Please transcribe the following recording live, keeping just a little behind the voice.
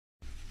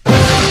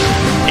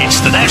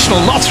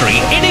National Lottery,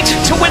 in it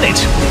to win it.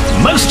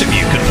 Most of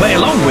you can play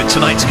along with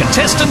tonight's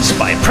contestants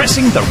by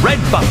pressing the red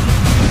button.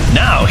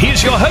 Now,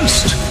 here's your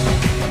host.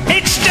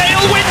 It's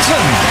Dale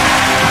Winton.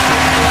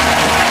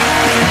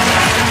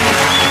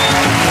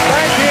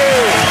 Thank you.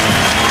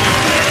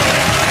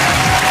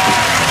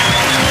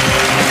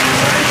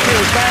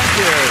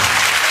 Thank you.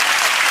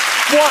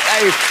 What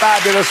a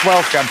fabulous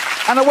welcome.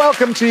 And a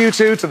welcome to you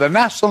too to the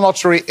National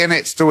Lottery, in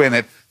it to win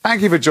it.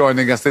 Thank you for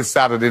joining us this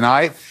Saturday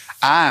night.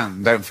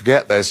 And don't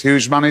forget, there's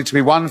huge money to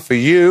be won for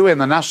you in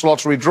the National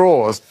Lottery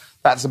draws.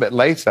 That's a bit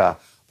later.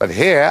 But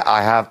here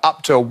I have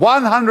up to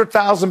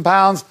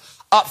 £100,000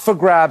 up for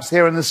grabs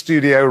here in the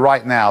studio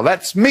right now.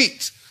 Let's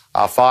meet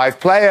our 5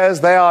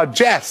 players. They are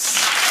Jess,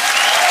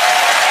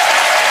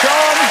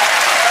 John,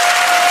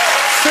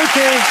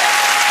 Suki,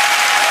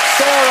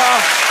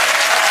 Sarah,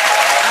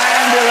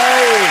 and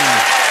Elaine.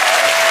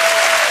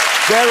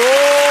 They're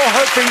all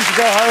hoping to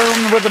go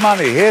home with the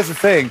money. Here's the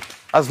thing.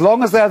 As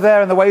long as they're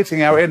there in the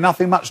waiting area,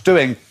 nothing much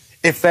doing.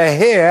 If they're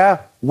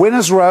here,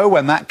 winner's row,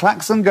 when that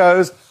klaxon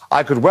goes,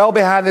 I could well be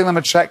handing them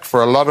a cheque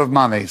for a lot of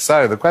money.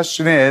 So the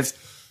question is,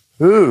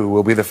 who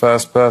will be the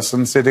first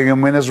person sitting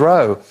in winner's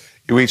row?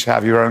 You each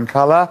have your own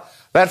colour.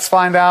 Let's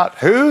find out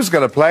who's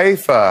going to play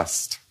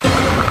first. It's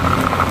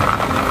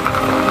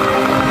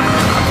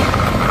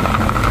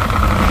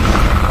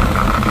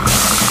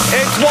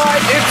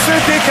white. It's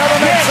Suki. Come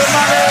and make some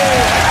money.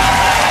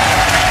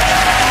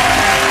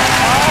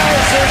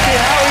 Suki,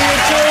 how are you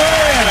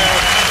doing?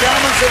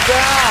 Come and sit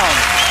down.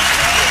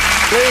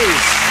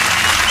 Please.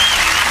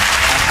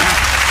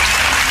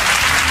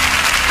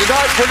 Did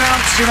I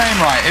pronounce your name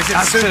right? Is it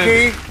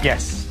Suki?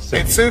 Yes. Suki.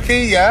 It's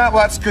Suki, yeah?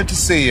 Well, that's good to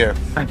see you.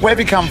 Thank you. Where have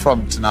you come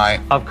from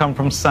tonight? I've come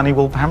from sunny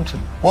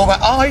Wolverhampton. Well,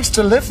 I used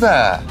to live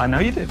there. I know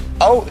you did.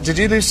 Oh, did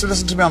you used to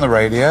listen to me on the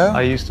radio?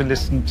 I used to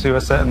listen to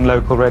a certain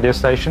local radio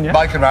station, yeah?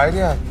 Bacon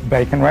Radio?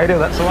 Bacon Radio,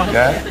 that's the one.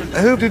 Yeah.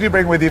 Who did you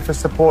bring with you for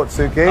support,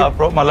 Suki? I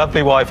brought my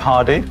lovely wife,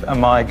 Hardy, and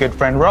my good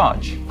friend,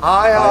 Raj.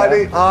 Hi,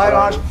 Hardy. Hi,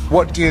 Raj.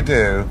 What do you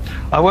do?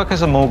 I work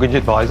as a mortgage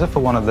advisor for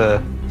one of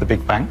the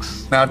big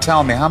banks. Now,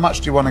 tell me, how much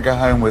do you want to go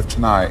home with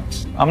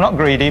tonight? I'm not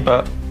greedy,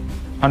 but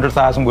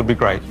 100,000 would be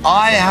great.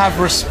 I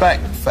have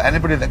respect for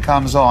anybody that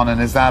comes on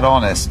and is that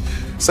honest.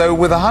 So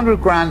with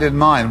 100 grand in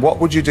mind, what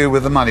would you do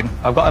with the money?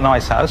 I've got a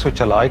nice house, which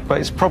I like, but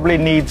it probably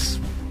needs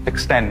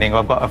extending.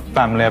 I've got a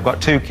family, I've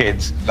got 2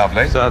 kids.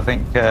 Lovely. So I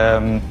think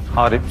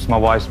Hardy, my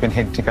wife's been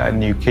hinting at a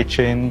new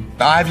kitchen.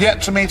 I've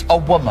yet to meet a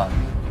woman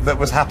that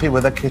was happy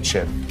with a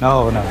kitchen.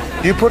 Oh, no.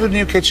 You put a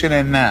new kitchen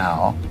in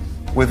now,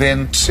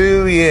 within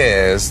 2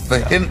 years, the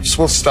hints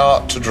will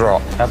start to drop.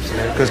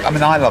 Absolutely. Because, I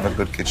mean, I love a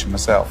good kitchen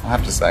myself, I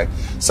have to say.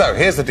 So,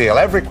 here's the deal.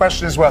 Every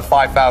question is worth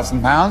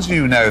 £5,000.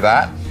 You know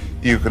that.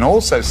 You can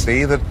also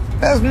see that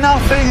there's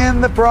nothing in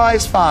the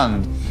prize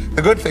fund.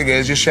 The good thing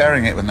is you're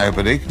sharing it with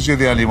nobody, because you're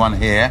the only one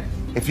here.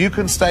 If you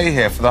can stay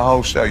here for the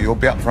whole show, you'll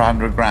be up for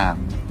 100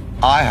 grand.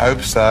 I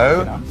hope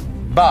so. Yeah.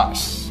 But,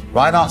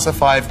 right answer,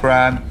 5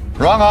 grand.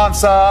 Wrong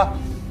answer,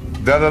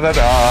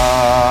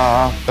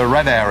 da-da-da-da, the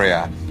red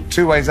area.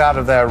 2 ways out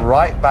of there,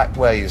 right back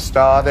where you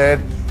started,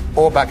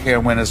 or back here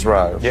in winner's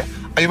row. Yeah.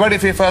 Are you ready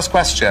for your first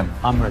question?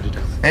 I'm ready to.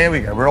 Here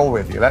we go, we're all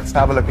with you. Let's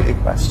have a look at your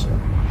question.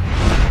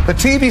 The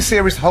TV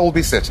series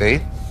Holby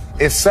City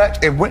is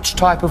set in which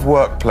type of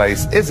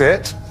workplace? Is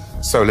it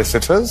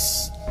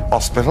solicitors,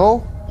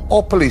 hospital,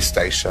 or police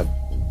station?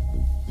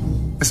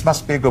 This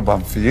must be a good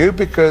one for you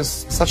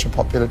because it's such a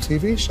popular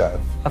TV show.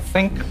 I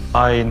think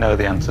I know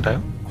the answer,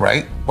 Dale.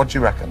 Great. What do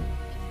you reckon?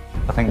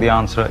 I think the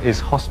answer is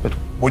hospital.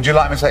 Would you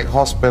like me to take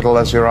hospital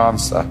as your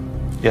answer?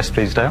 Yes,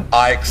 please, Dale.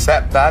 I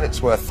accept that.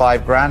 It's worth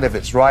 5 grand. If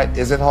it's right,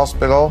 is it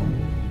hospital?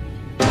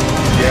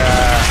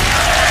 Yeah.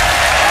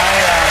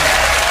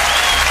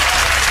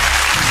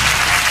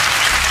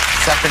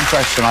 Second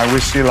question. I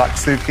wish you luck,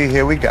 Suki.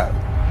 Here we go.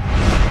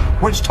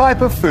 Which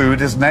type of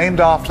food is named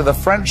after the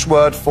French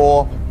word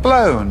for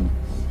blown?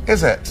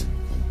 Is it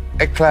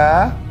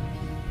eclair,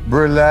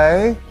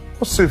 brulee,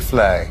 or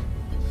souffle?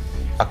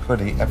 I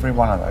could eat every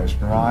one of those,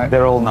 right?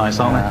 They're all nice,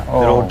 aren't they?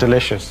 They're all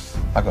delicious.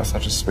 I've got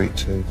such a sweet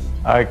tooth.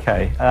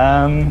 Okay.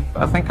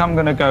 I think I'm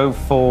going to go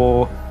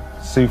for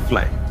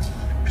souffle.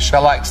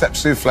 Shall I accept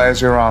souffle as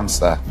your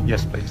answer?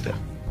 Yes, please, Dale.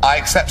 I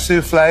accept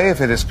souffle.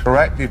 If it is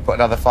correct, you put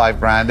another 5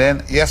 grand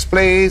in. Yes,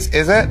 please.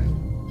 Is it?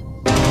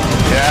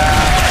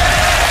 Yeah.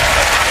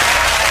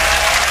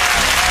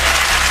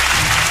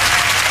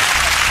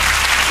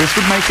 This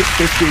would make it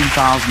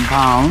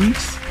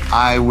 £15,000.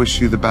 I wish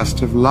you the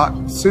best of luck.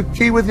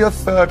 Suki, with your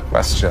third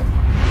question.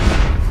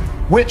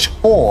 Which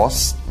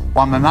horse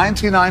won the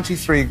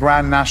 1993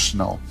 Grand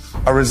National,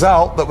 a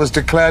result that was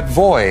declared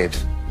void?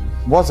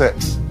 Was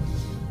it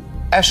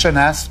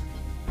Echenesse,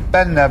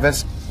 Ben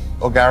Nevis,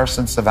 or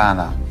Garrison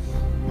Savannah?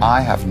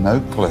 I have no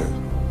clue.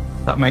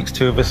 That makes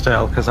 2 of us,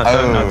 Dale, because I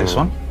don't know this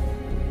one.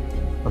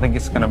 I think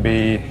it's going to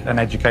be an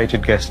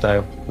educated guess,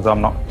 Dale, because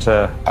I'm not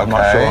sure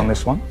on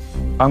this one.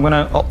 I'm going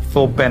to opt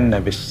for Ben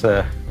Nevis,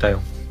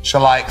 Dale.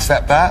 Shall I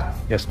accept that?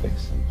 Yes,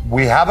 please.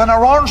 We have an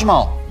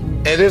arrangement.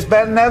 It is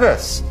Ben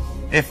Nevis.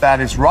 If that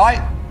is right,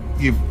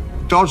 you've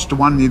dodged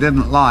one you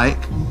didn't like,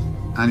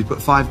 and you put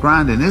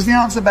 £5 in. Is the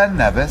answer Ben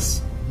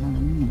Nevis?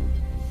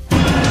 No,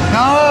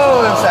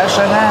 it's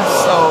SNS.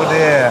 Oh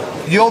dear.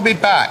 You'll be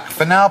back.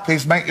 For now,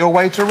 please make your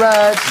way to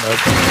red.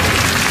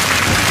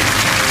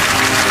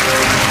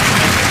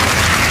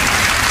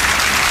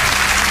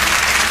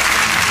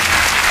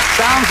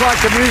 Sounds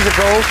like a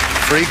musical.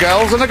 3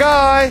 girls and a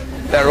guy.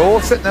 They're all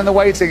sitting in the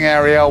waiting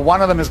area.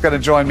 One of them is going to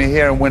join me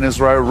here in Winners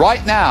Row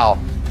right now.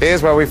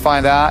 Here's where we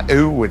find out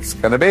who it's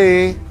going to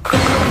be.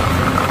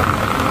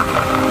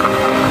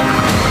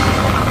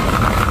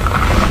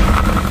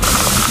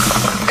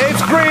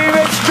 It's green,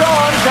 it's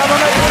John. Come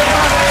and make some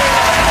money.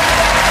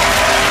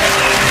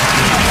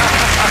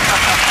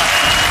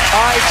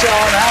 Hi,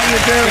 John. How you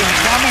doing?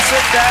 Come and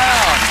sit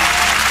down.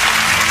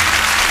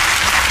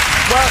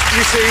 Well,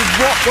 you see,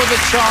 what were the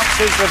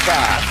chances of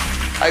that?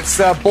 It's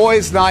a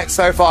boys' night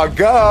so far.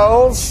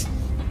 Girls,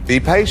 be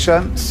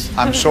patient.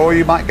 I'm sure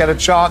you might get a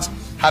chance.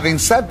 Having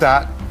said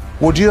that,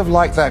 would you have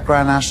liked that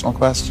Grand National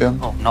question?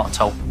 Oh, not at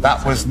all.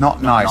 That was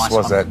not nice,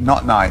 was it?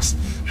 Not nice.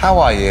 How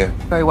are you?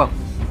 Very well.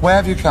 Where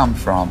have you come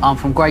from? I'm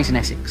from Grays in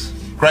Essex.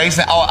 Grays?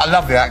 Oh, I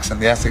love the accent,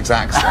 the Essex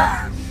accent.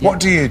 Yeah. What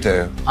do you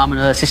do? I'm an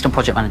assistant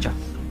project manager.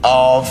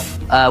 Of?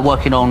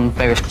 Working on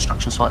various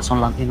construction sites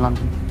in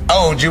London.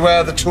 Oh, do you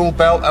wear the tool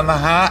belt and the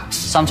hat?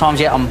 Sometimes,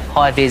 yeah. I'm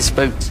high-vis,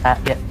 boots, hat,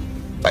 yeah.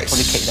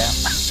 Probably kicked out.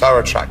 So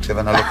attractive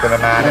and a look at a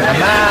man in a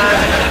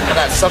man. And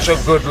that's such a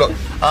good look.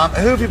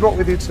 Who have you brought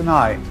with you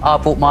tonight? I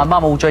brought my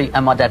mum, Audrey,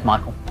 and my dad,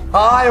 Michael.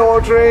 Hi,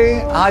 Audrey.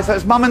 Hi, so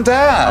it's mum and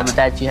dad. Mum and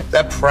dad, yeah.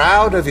 They're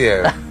proud of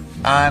you.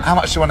 And how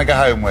much do you want to go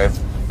home with?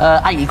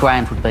 80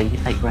 grand would be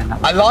 8 grand.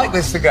 I like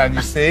this again,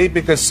 you see,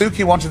 because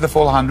Suki wanted the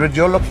full 100.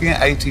 You're looking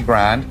at 80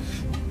 grand.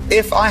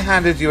 If I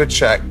handed you a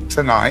cheque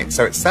tonight,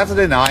 so it's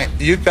Saturday night,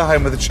 you'd go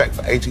home with a cheque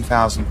for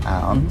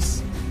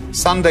 £80,000.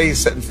 Sunday, you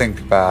sit and think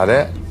about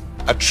it.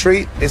 A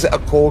treat, is it a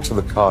call to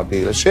the car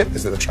dealership?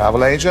 Is it the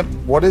travel agent?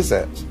 What is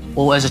it?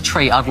 Well, as a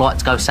treat, I'd like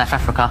to go to South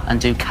Africa and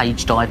do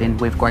cage diving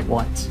with great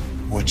whites.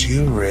 Would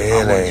you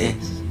really? I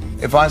would, yes.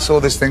 If I saw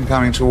this thing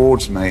coming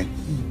towards me,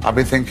 I'd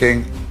be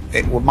thinking,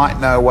 it might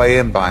know a way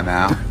in by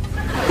now.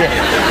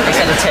 Yeah, it's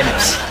had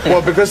attempts.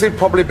 Well, because he'd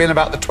probably been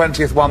about the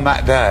 20th one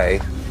that day,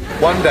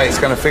 one day it's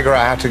going to figure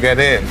out how to get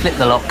in. Flip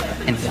the lock.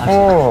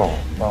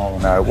 Oh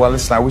no. Well,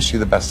 listen, I wish you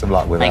the best of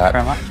luck with that. Thank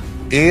you very much.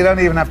 You don't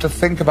even have to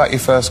think about your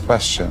first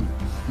question.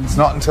 It's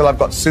not until I've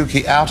got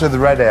Suki out of the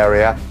red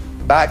area,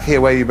 back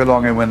here where you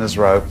belong in Winners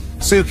Row.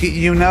 Suki,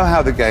 you know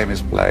how the game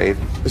is played.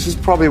 This is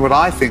probably what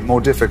I think more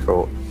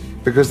difficult,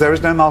 because there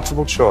is no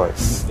multiple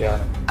choice.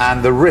 Yeah.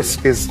 And the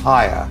risk is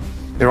higher.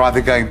 You're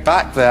either going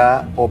back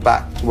there or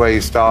back to where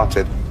you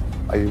started.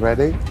 Are you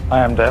ready? I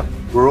am, Dale.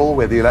 We're all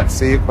with you. Let's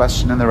see your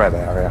question in the red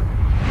area.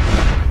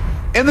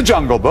 In the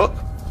Jungle Book,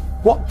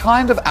 what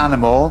kind of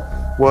animal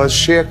was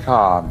Shere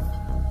Khan?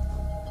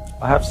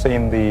 I have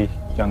seen the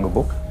Jungle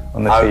Book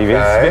on the TV.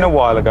 It's been a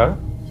while ago.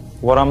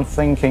 What I'm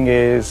thinking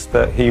is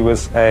that he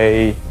was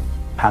a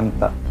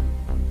panther.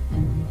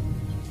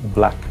 A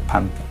black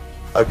panther.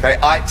 Okay,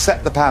 I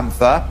accept the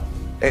panther.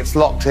 It's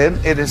locked in.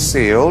 It is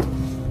sealed.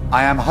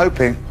 I am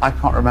hoping... I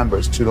can't remember.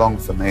 It's too long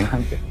for me.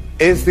 Okay.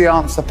 Is the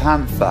answer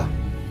panther?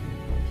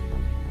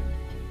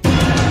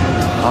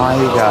 There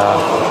you go.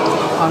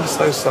 I'm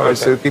so sorry,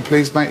 Suki.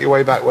 Please make your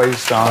way back where you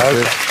started.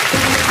 Okay.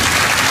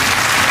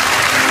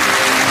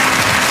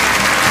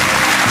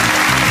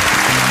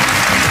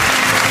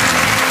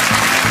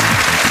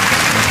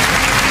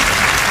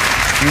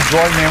 You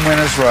join me in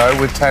Winners Row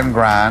with 10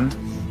 grand.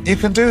 You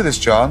can do this,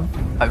 John.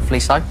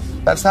 Hopefully so.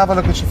 Let's have a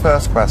look at your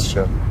first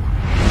question.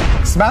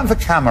 Samantha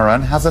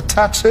Cameron has a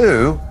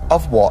tattoo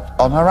of what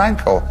on her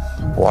ankle?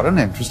 What an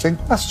interesting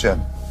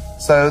question.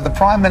 So the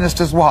Prime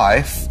Minister's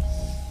wife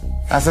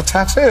has a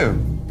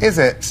tattoo. Is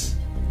it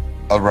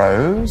a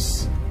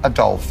rose, a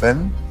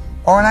dolphin,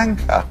 or an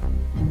anchor?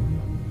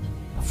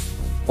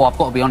 Well, I've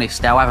got to be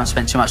honest, Dale, I haven't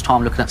spent too much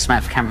time looking at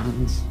Samantha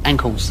Cameron's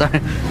ankles, so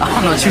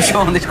I'm not too sure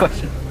on this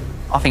question.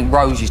 I think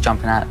Rose is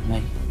jumping out at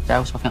me,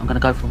 Dale, so I think I'm going to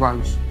go for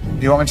Rose.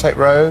 You want me to take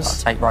Rose?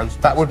 I'll take Rose.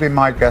 That would be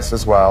my guess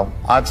as well.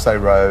 I'd say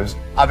Rose.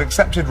 I've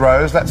accepted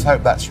Rose. Let's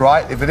hope that's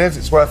right. If it is,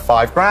 it's worth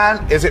 5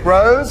 grand. Is it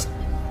Rose?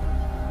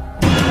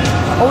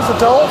 Oh, it's a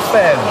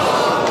dolphin.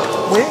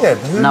 Weird.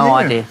 Who no knew?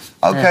 idea.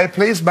 Okay,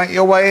 please make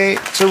your way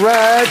to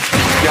red.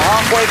 You're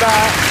halfway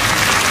back.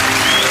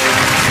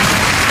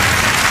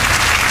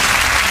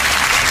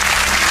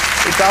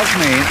 It does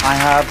mean I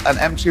have an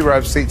empty row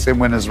of seats in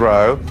Winners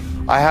Row.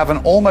 I have an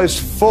almost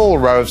full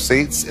row of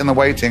seats in the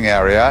waiting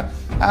area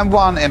and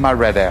one in my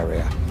red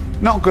area.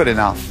 Not good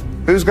enough.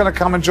 Who's going to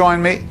come and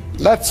join me?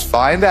 Let's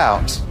find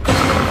out.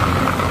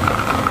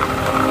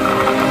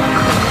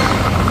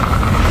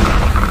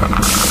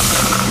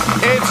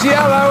 It's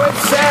yellow,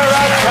 it's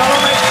Sarah. Come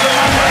on, make some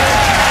money.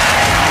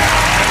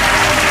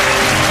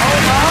 Oh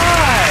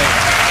my!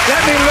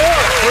 Let me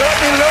look.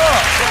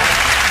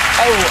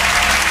 Oh,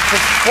 the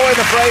point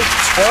of phrase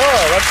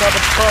twirl. Let's have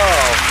a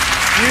twirl.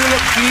 You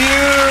look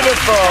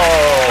beautiful.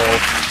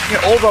 You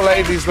know, all the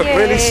ladies look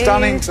really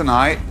stunning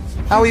tonight.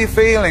 How are you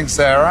feeling,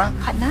 Sarah?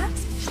 Quite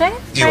nice,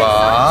 actually. You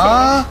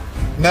are?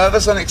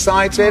 Nervous and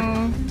excited?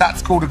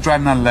 That's called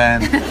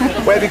adrenaline.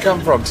 Where do you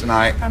come from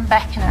tonight? From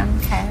Beckenham,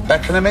 Kent.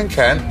 Beckenham in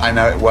Kent. I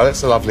know it well.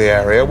 It's a lovely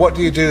area. What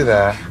do you do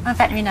there? I'm a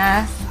veterinary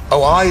nurse.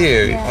 Oh, are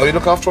you? Yeah. Oh, you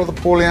look after all the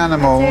poorly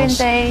animals? I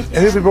do indeed.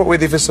 Who have you brought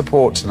with you for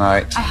support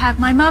tonight? I have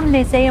my mum,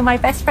 Lizzie, and my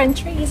best friend,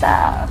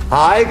 Teresa.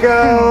 Hi,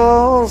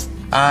 girls.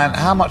 And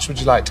how much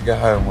would you like to go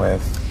home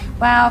with?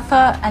 Well,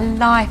 for a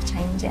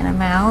life-changing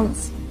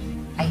amount,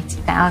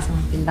 80,000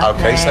 would be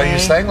lovely. Okay, so you're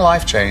saying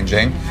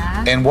life-changing.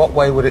 Yeah. In what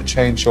way would it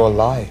change your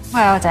life?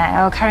 Well,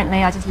 Dale,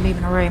 currently I just live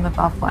in a room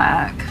above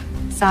work.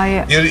 So...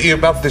 You're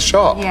above the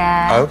shop?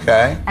 Yeah.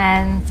 Okay.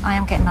 And I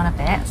am getting on a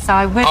bit, so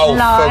I would Oh,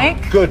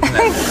 like... for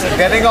goodness.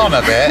 Getting on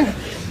a bit?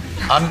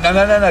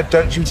 No,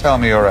 don't you tell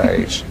me your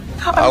age.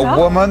 A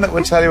woman that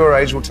would tell you her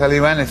age will tell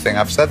you anything.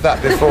 I've said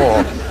that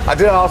before. I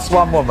did ask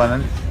one woman,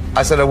 and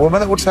I said, a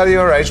woman that will tell you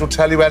her age will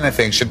tell you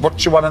anything. She said, what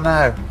do you want to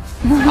know?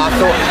 I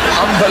thought,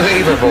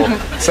 unbelievable.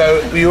 So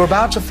you were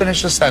about to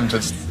finish a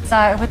sentence. So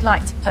I would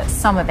like to put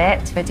some of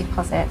it to a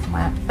deposit for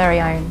my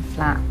very own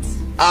flat.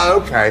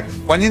 Oh, okay.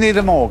 When you need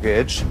a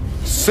mortgage,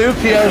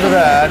 Suki over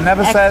there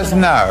never says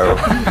no.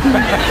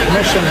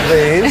 Permission,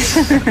 please.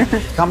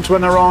 Come to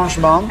an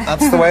arrangement.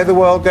 That's the way the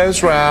world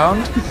goes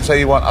round. So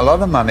you want a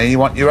lot of money. You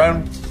want your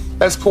own,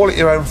 let's call it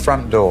your own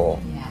front door.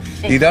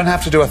 Yeah. You don't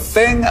have to do a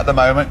thing at the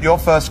moment. Your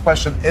first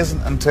question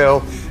isn't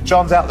until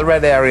John's out the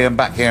red area and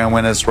back here in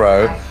Winners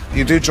Row. Right.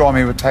 You do join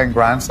me with 10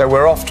 grand, so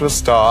we're off to a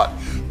start.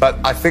 But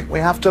I think we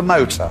have to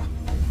motor.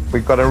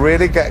 We've got to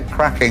really get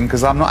cracking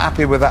because I'm not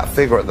happy with that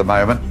figure at the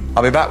moment.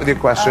 I'll be back with your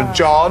question.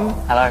 John.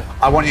 Hello.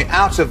 I want you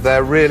out of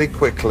there really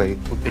quickly.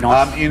 Would be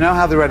nice. You know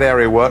how the red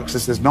area works.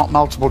 This is not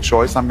multiple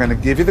choice. I'm going to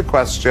give you the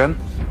question.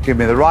 Give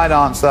me the right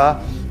answer.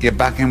 You're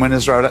back in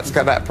Winners Row. Let's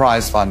get that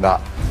prize fund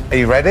up. Are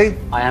you ready?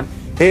 I am.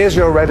 Here's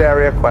your red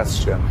area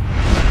question.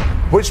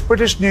 Which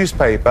British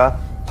newspaper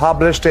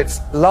published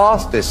its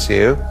last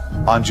issue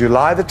on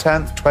July the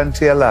 10th,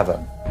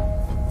 2011?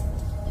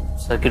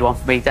 It's a good one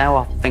for me, Dale.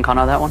 I think I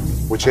know that one.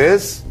 Which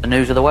is? The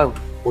News of the World.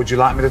 Would you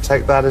like me to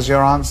take that as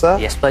your answer?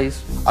 Yes,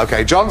 please.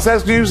 Okay, John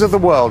says News of the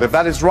World. If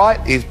that is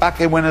right, he's back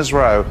in Winners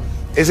Row.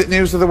 Is it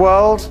News of the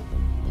World?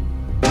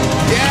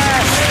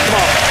 Yes! Come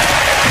on.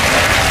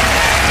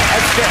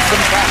 Let's get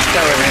some cash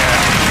going here.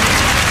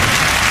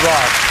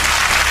 Right.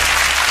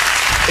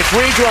 If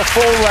we do a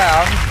full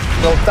round,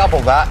 we'll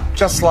double that,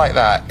 just like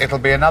that. It'll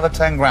be another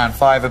 10 grand,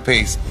 5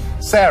 apiece.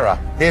 Sarah,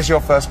 here's your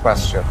first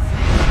question.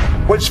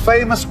 Which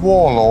famous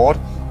warlord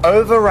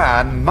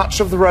overran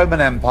much of the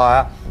Roman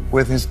Empire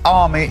with his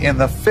army in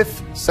the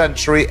 5th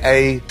century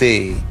AD?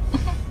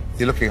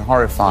 You're looking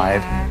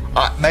horrified.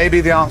 Yeah.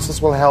 Maybe the answers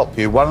will help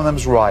you. One of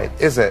them's right.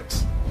 Is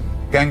it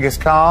Genghis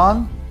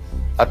Khan,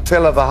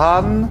 Attila the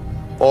Hun,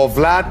 or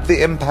Vlad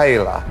the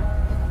Impaler?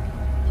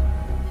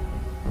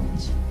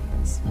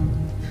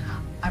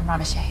 I'm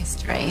rubbish at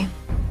history.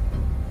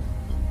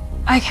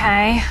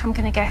 Okay, I'm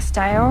going to guess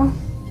Dale.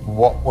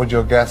 What would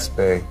your guess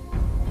be?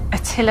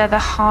 Attila the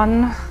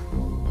Hun.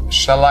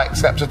 Shall I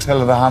accept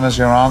Attila the Hun as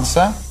your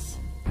answer?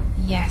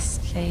 Yes,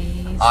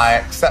 please. I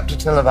accept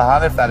Attila the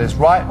Hun. If that is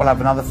right, we'll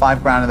have another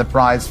 5 grand in the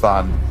prize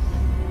fund.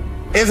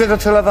 Is it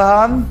Attila the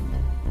Hun?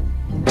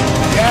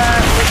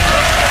 Yes!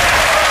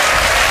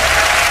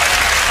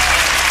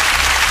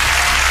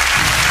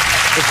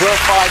 It's worth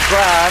 5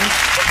 grand.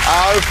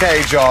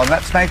 Okay, John,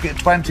 let's make it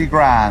 20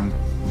 grand.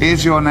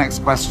 Here's your next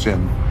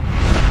question.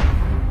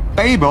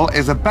 Babel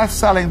is a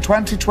best-selling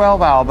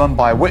 2012 album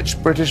by which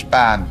British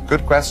band?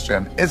 Good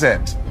question. Is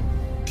it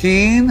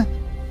Keane,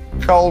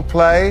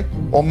 Coldplay,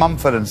 or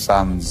Mumford &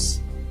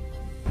 Sons?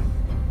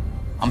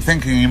 I'm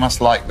thinking you must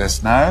like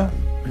this, no?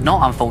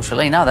 Not,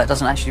 unfortunately. No, that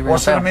doesn't actually ring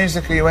What a sort bell. of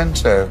music are you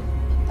into?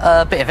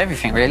 A bit of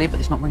everything, really, but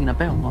it's not ringing a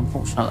bell,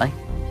 unfortunately.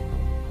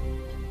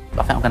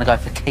 I think I'm going to go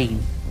for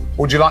Keane.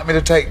 Would you like me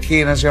to take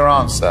Keane as your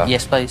answer?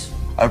 Yes, please.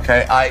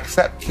 Okay, I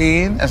accept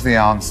Keane as the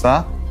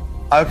answer.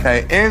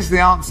 Okay, is the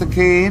answer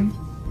Keane?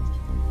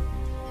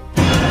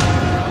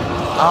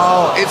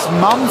 Oh, it's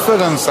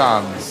Mumford &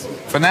 Sons.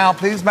 For now,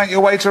 please make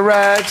your way to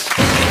red. Okay.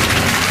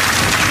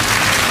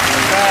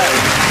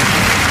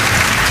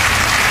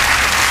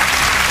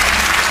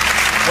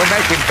 We're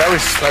making very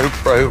slow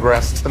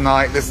progress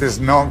tonight. This is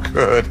not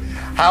good.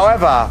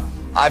 However,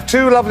 I have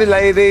 2 lovely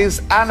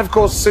ladies and, of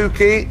course,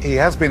 Suki. He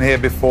has been here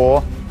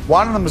before.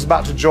 One of them is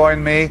about to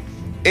join me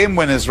in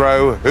Winners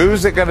Row.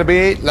 Who's it going to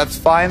be? Let's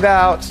find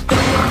out. It's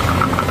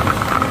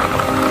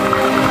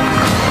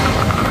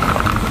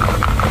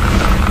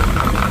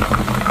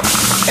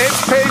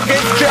Pink,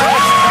 it's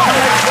Jess.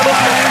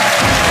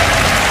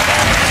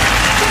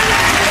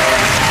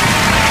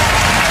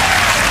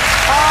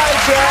 Hi,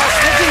 Jess.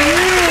 Look at you,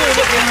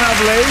 looking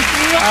lovely.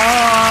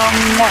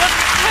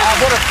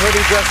 What a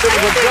pretty dress. Look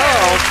at the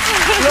girls.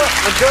 Look,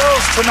 the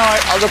girls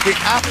tonight are looking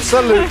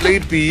absolutely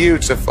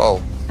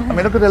beautiful. I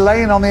mean, look at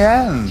Elaine on the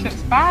end.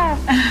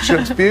 She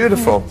looks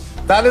beautiful.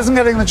 That isn't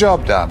getting the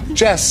job done.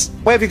 Jess,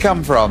 where have you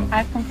come from?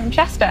 I've come from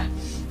Chester.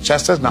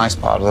 Chester's a nice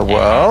part of the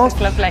world.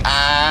 It's lovely.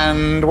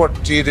 And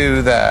what do you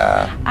do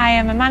there? I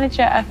am a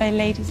manager of a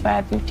ladies'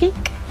 wear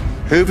boutique.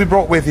 Who have you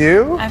brought with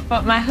you? I've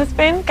got my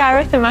husband,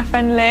 Gareth, and my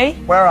friend Lee.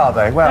 Where are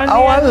they? Where? On the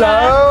Oh, other.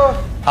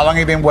 hello. How long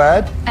have you been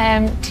wed?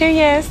 2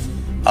 years.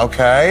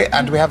 Okay,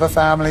 and do we have a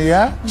family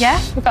yet?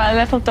 Yeah, we've got a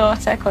little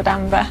daughter called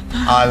Amber.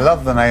 I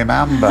love the name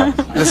Amber.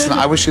 Listen,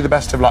 I wish you the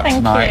best of luck Thank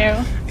tonight.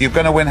 you. You're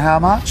going to win how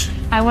much?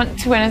 I want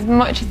to win as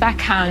much as I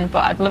can,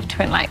 but I'd love to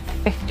win like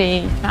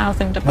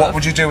 50,000 above. What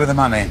would you do with the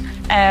money?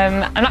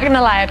 I'm not going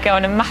to lie, I'd go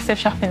on a massive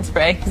shopping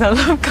spree because I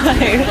love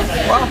clothes.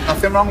 Well,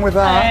 nothing wrong with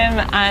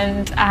that.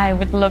 And I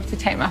would love to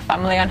take my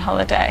family on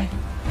holiday.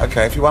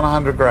 Okay, if you won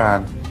 100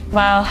 grand.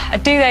 Well,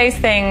 I'd do those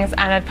things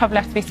and I'd probably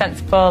have to be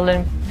sensible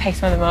and pay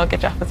some of the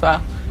mortgage off as well.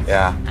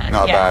 Yeah,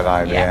 not a yeah, bad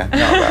idea. yeah.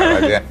 Not a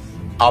bad idea.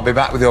 I'll be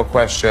back with your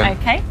question.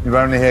 Okay. You're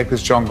only here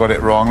because John got it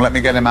wrong. Let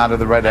me get him out of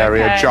the red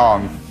area. Okay.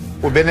 John,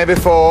 we've been here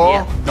before.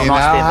 Yeah, not You know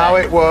nice to be how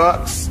back. it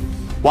works.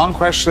 One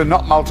question,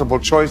 not multiple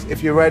choice.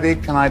 If you're ready,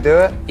 can I do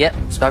it? Yep,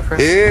 let's go for it.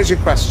 Here's your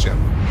question.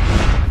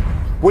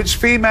 Which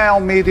female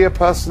media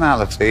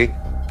personality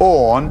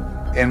born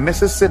in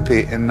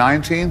Mississippi in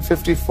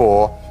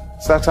 1954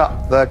 set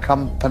up the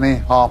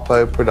company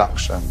Harpo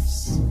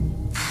Productions?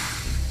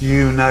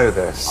 You know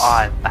this.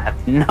 I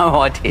have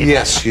no idea.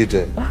 Yes, you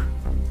do.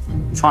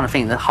 I'm trying to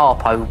think that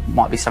Harpo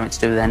might be something to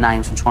do with their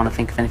names. I'm trying to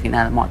think of anything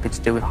now that might be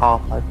to do with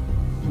Harpo.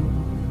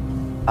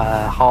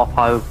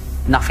 Harpo,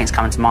 nothing's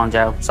coming to mind,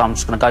 Joe, so I'm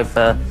just going to go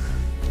for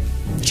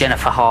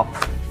Jennifer Harp.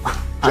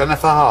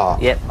 Jennifer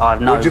Harp? Yep, I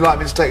have no... Would you like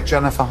me to take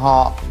Jennifer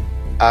Harp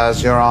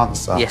as your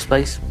answer? Yes,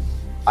 please.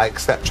 I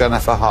accept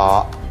Jennifer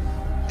Harp.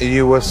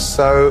 You were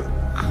so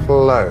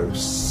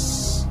close.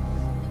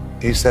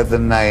 You said the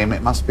name.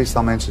 It must be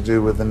something to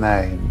do with the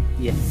name.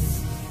 Yeah.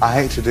 I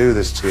hate to do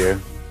this to you.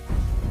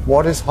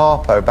 What is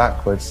Harpo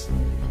backwards?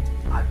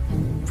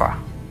 Oprah.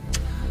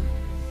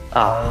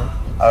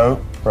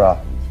 Oprah.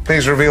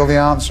 Please reveal the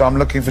answer. I'm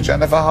looking for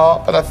Jennifer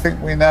Harp, but I think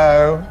we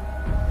know.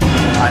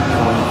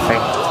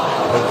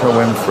 Oprah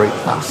Winfrey.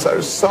 I'm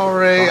so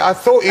sorry. I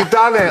thought you'd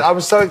done it. I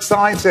was so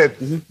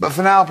excited. But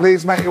for now,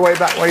 please make your way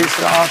back where you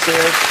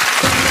started.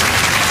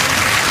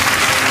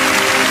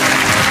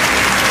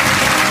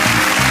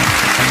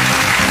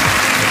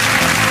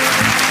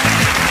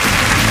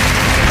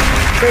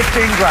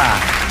 $15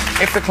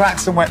 grand. If the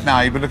klaxon went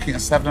now, you'd be looking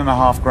at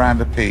 $7.5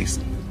 grand apiece.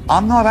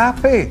 I'm not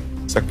happy.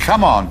 So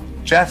come on,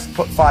 Jess,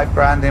 put $5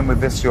 grand in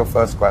with this, your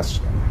first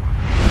question.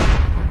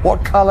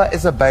 What colour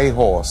is a bay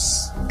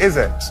horse? Is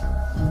it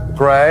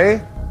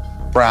grey,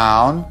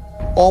 brown,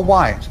 or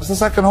white? It's the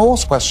second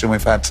horse question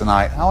we've had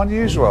tonight. How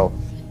unusual.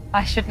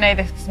 I should know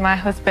this because my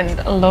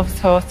husband loves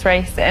horse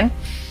racing.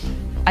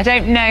 I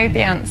don't know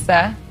the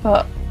answer,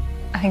 but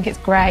I think it's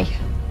grey.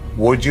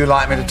 Would you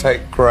like me to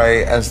take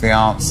grey as the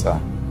answer?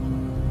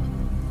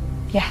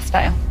 Yes,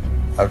 Dale.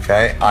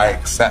 Okay, I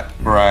accept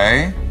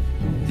grey.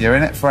 You're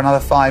in it for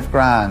another $5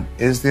 grand.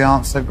 Is the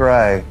answer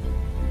grey?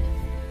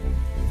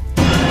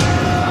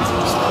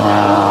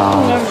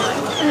 Brown.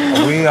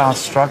 We are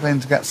struggling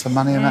to get some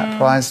money in that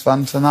prize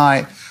fund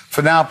tonight.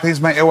 For now, please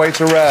make your way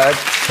to red.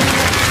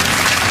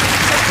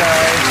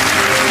 Okay.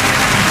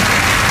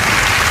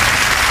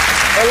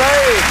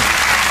 Elaine,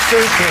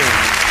 Suki,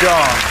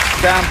 John,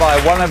 stand by.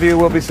 One of you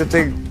will be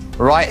sitting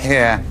right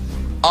here.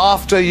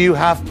 After you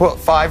have put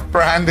 $5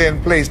 grand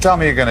in, please tell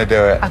me you're going to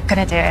do it. I'm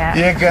going to do it.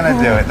 You're going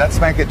to do it. Let's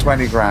make it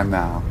 20 grand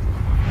now.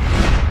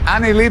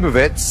 Annie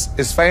Leibovitz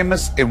is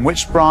famous in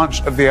which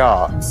branch of the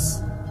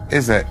arts?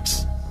 Is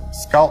it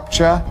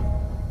sculpture,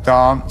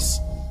 dance,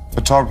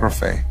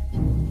 photography?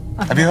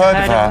 Have you heard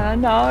of her?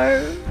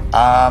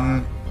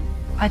 No.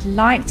 I'd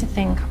like to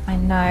think I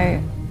know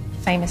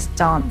famous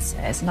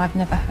dancers, and I've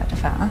never heard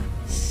of her.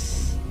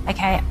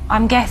 Okay,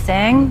 I'm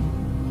guessing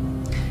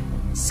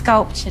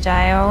sculpture,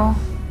 Dale.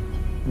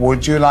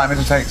 Would you like me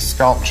to take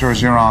sculpture as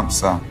your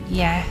answer?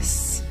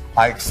 Yes.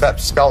 I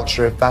accept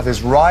sculpture. If that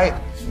is right,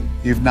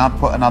 you've now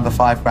put another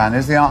 $5 grand.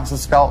 Is the answer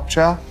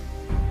sculpture?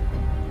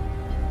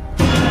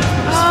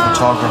 It's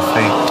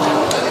photography.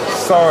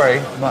 Sorry,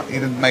 but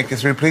you didn't make it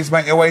through. Please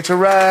make your way to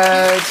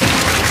red.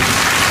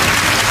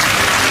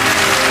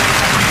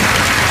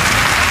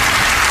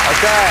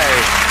 Okay.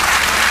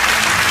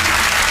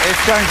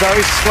 It's going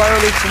very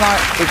slowly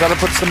tonight. We've got to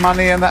put some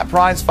money in that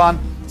prize fund.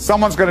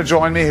 Someone's going to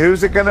join me.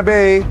 Who's it going to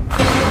be?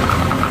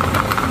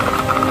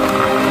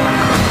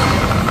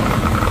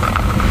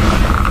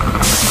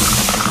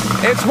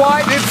 It's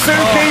White, it's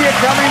Suki, you're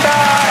coming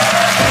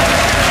back.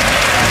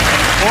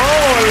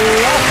 Oh,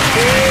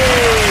 lucky.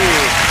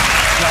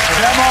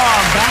 Come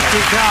on, back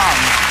you come.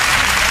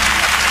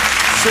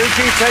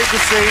 Suki, take a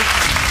seat.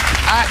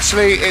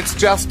 Actually, it's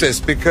justice,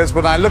 because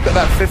when I look at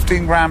that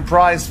 15 grand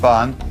prize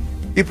fund,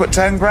 you put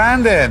 10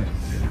 grand in.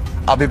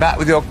 I'll be back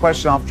with your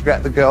question after you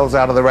get the girls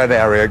out of the red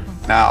area.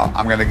 Now,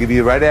 I'm going to give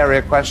you a red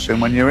area question.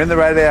 When you're in the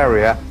red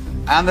area,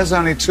 and there's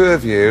only two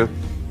of you,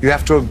 you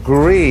have to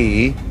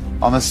agree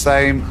on the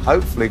same,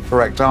 hopefully,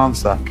 correct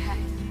answer. Okay.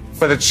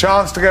 For the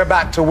chance to go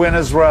back to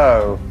winner's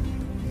row,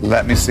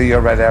 let me see your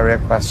red area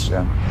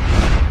question.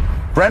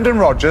 Brendan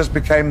Rodgers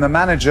became the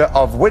manager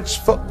of which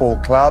football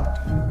club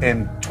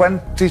in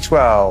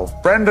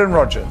 2012? Brendan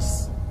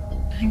Rodgers.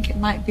 think it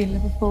might be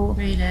Liverpool.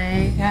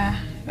 Really? Yeah.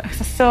 I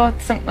saw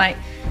something like,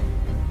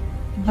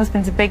 my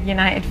husband's a big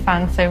United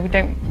fan, so we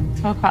don't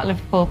talk about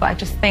Liverpool, but I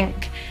just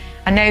think,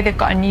 I know they've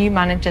got a new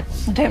manager.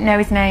 I don't know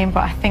his name,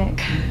 but I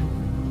think,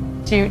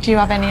 do you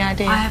have any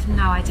idea? I have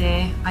no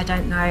idea. I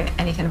don't know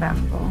anything about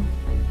football.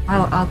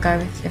 I'll go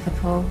with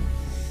Liverpool.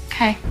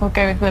 Okay, we'll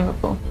go with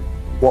Liverpool.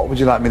 What would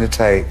you like me to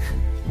take?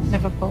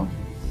 Liverpool.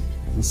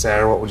 And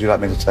Sarah, what would you like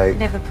me to take?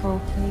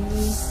 Liverpool,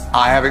 please.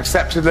 I have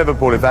accepted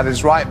Liverpool. If that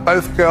is right,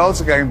 both girls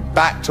are going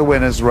back to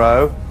winner's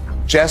row.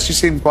 Jess, you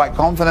seem quite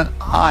confident.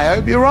 I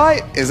hope you're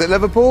right. Is it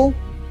Liverpool?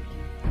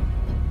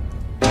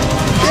 Yes!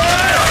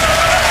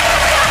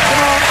 Come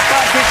on,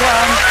 back you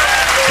come.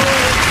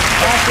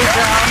 Back you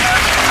come.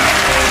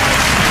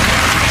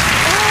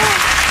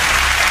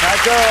 Now,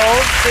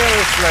 girls,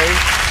 seriously,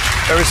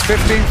 there is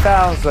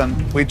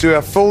 15,000. We do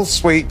a full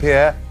sweep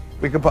here.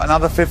 We can put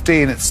another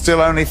 15. It's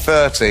still only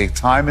 30.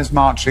 Time is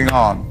marching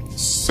on.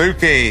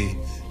 Suki,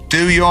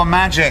 do your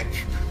magic.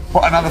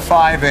 Put another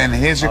 5 in.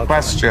 Here's your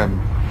question.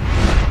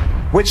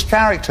 Which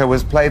character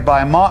was played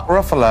by Mark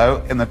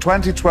Ruffalo in the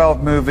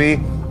 2012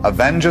 movie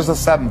Avengers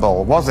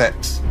Assemble? Was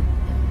it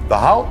the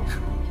Hulk,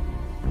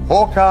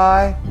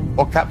 Hawkeye,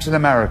 or Captain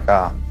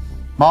America?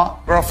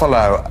 Mark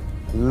Ruffalo.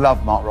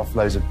 Love Mark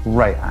Ruffalo. He's a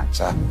great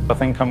actor. I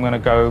think I'm going to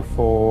go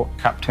for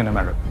Captain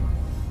America.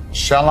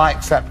 Shall I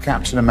accept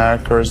Captain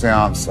America as the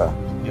answer?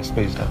 Yes,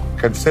 please do.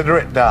 Consider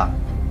it done.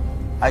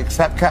 I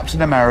accept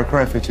Captain America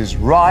if it is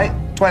right.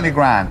 20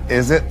 grand.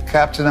 Is it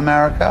Captain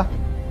America?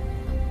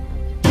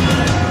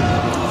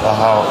 The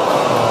Hulk.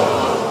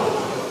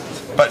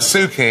 But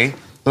Suki,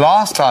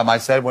 last time I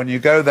said when you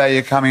go there,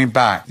 you're coming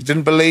back. You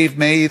didn't believe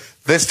me.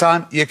 This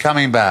time, you're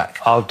coming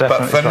back. I'll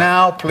definitely But for try.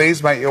 now,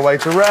 please make your way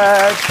to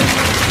red.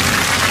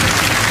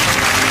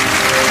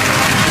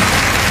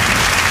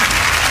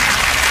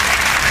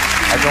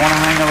 I don't want to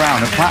hang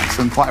around. The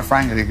Claxon, quite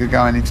frankly, could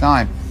go any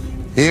time.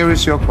 Here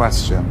is your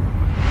question.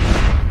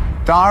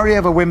 Diary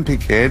of a Wimpy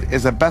Kid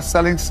is a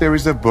best-selling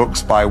series of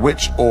books by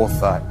which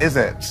author? Is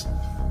it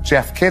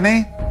Jeff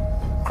Kinney,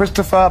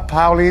 Christopher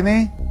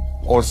Paolini,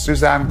 or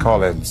Suzanne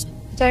Collins?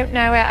 Don't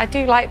know it. I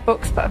do like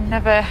books, but I've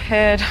never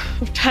heard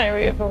of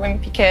Diary of a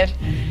Wimpy Kid.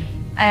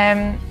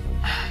 I'm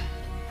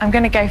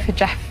going to go for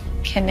Jeff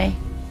Kinney.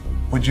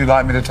 Would you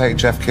like me to take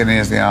Jeff Kinney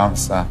as the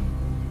answer?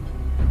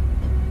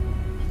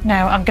 No,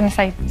 I'm going to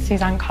say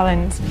Suzanne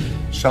Collins.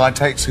 Shall I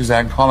take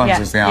Suzanne Collins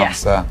as the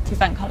answer? Yeah,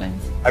 Suzanne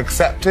Collins.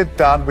 Accepted,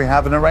 done. We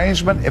have an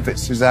arrangement. If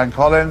it's Suzanne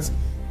Collins,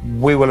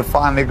 we will have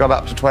finally got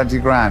up to 20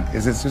 grand.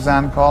 Is it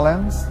Suzanne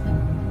Collins?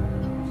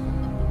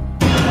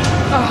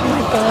 Oh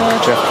my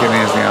God. Jeff Kinney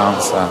is the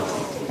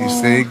answer. You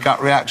see,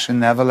 gut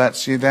reaction never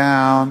lets you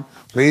down.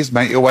 Please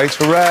make your way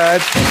to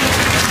red.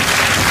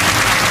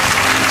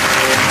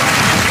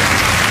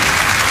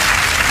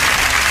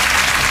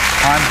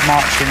 Time's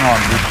marching on.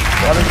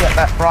 We've got to get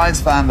that prize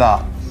fund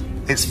up.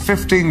 It's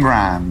 15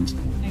 grand.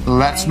 Okay.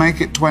 Let's make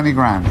it 20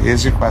 grand.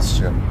 Here's your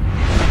question.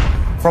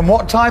 From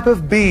what type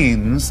of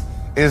beans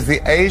is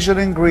the Asian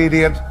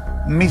ingredient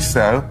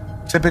miso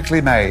typically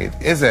made?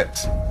 Is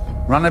it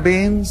runner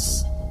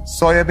beans,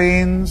 soya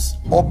beans,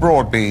 or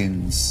broad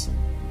beans?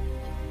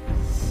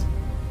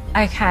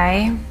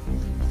 Okay.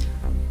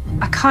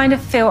 I kind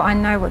of feel I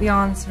know what the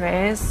answer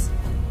is.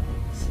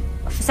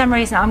 For some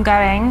reason, I'm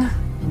going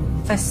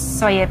for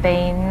soya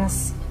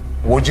beans.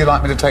 Would you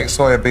like me to take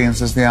soya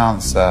beans as the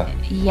answer?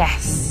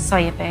 Yes,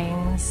 soya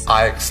beans.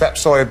 I accept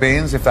soya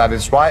beans if that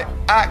is right.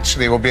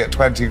 Actually, we'll be at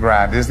 20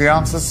 grand. Is the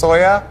answer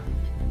soya?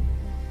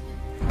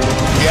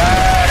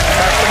 Yes,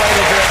 that's the way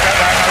to do it. Get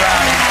that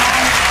around.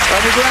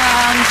 20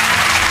 grand.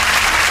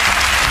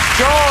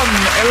 John,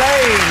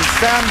 Elaine,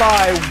 stand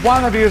by.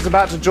 One of you is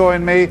about to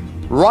join me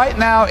right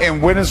now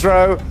in winner's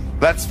row.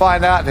 Let's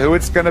find out who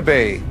it's going to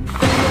be.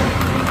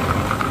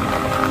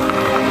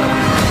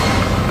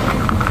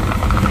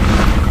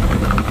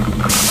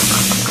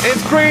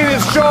 It's green,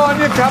 it's John,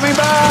 you're coming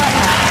back.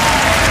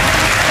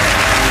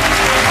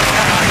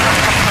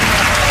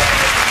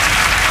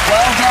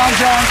 Well done,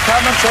 John.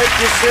 Come and take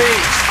your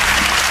seat.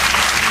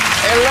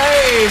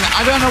 Elaine,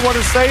 I don't know what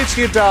to say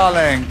to you,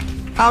 darling.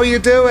 How are you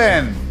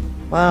doing?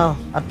 Well,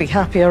 I'd be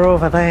happier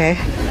over there.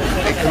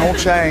 It can all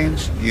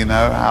change. You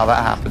know how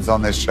that happens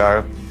on this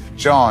show.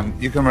 John,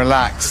 you can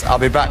relax. I'll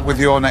be back with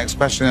your next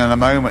question in a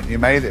moment. You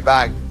made it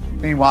back.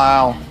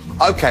 Meanwhile,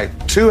 okay,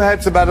 2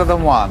 heads are better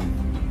than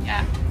 1.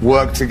 Yeah.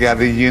 Work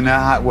together. You know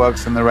how it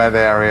works in the red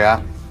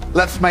area.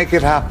 Let's make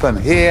it happen.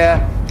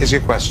 Here is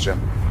your question.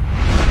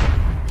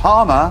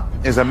 Palma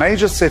is a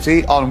major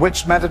city on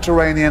which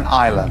Mediterranean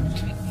island?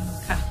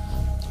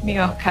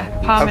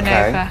 Mallorca. Palma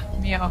Nova,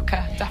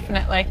 Mallorca,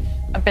 definitely.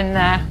 I've been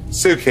there.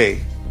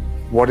 Suki,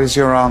 what is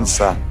your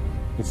answer?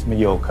 It's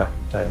Mallorca,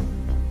 Dale.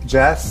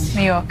 Jess?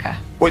 Mallorca.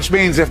 Which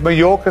means if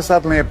Mallorca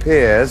suddenly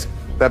appears,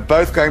 they're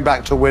both going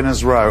back to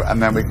winner's row, and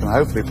then we can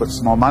hopefully put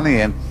some more money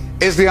in.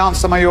 Is the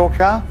answer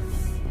Mallorca?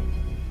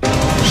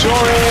 Sure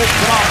is.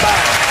 Come on,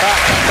 back.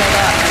 Let's go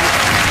back.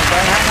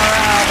 Don't hang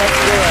around. Let's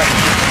do it.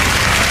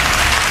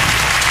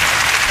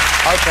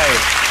 Okay.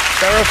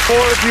 There are 4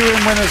 of you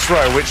in winner's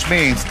row, which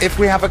means if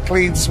we have a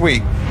clean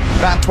sweep,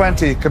 that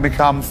 20 can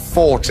become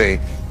 40,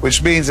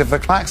 which means if the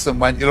klaxon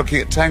went, you're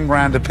looking at 10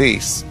 grand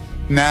apiece.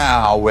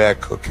 Now we're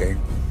cooking.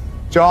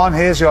 John,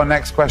 here's your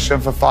next question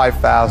for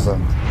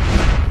 5,000.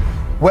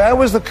 Where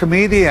was the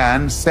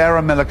comedian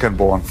Sarah Millican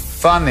born?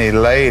 Funny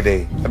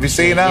lady. Have you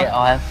seen her? Yeah,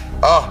 I have.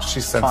 Oh,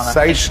 she's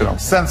sensational.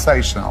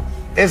 Sensational.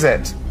 Is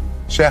it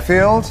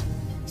Sheffield,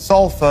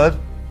 Salford,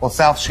 or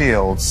South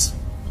Shields?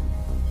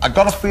 I've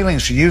got a feeling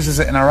she uses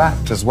it in her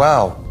act as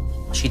well.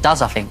 She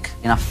does, I think.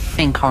 And I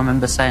think I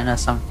remember saying her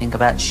something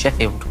about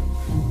Sheffield,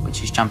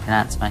 which is jumping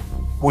out to me.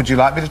 Would you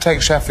like me to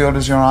take Sheffield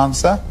as your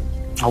answer?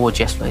 I would,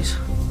 yes, please.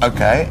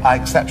 Okay, I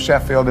accept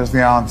Sheffield as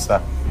the answer.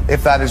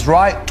 If that is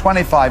right,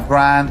 25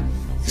 grand,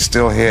 you're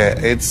still here.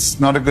 It's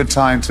not a good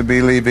time to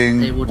be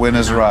leaving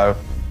winner's row.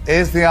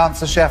 Is the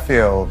answer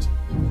Sheffield?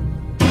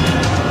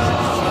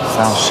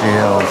 South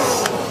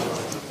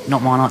Shields.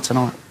 Not my night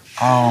tonight.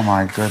 Oh,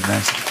 my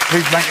goodness.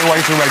 Please make your way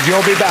to red.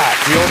 You'll be back.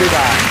 You'll be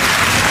back.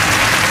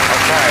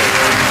 Okay.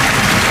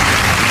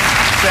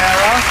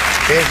 Sarah,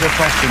 here's your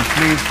question.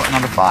 Please put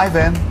another 5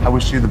 in. I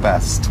wish you the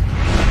best.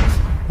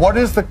 What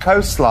is the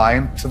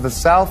coastline to the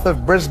south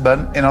of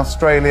Brisbane in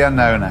Australia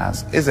known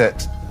as? Is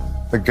it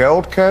the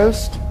Gold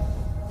Coast,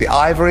 the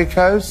Ivory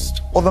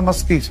Coast, or the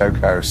Mosquito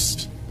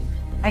Coast?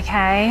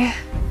 Okay.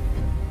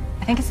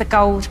 I think it's the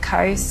Gold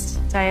Coast,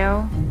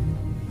 Dale.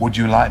 Would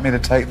you like me to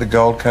take the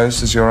Gold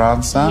Coast as your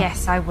answer?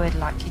 Yes, I would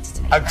like you to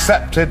take that.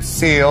 Accepted,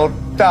 sealed,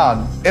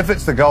 done. If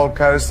it's the Gold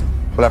Coast,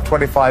 we'll have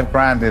 25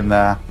 grand in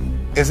there.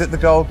 Is it the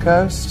Gold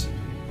Coast?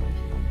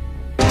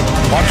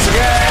 Once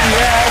again,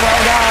 yeah,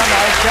 well done.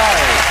 Okay.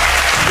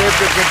 Good.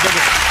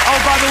 Oh,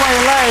 by the way,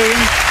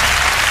 Elaine,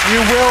 you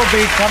will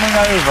be coming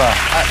over.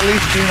 At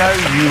least you know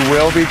you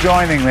will be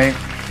joining me.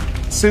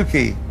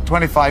 Suki,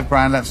 25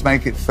 grand, let's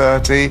make it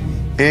 30.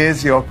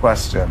 Here's your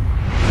question.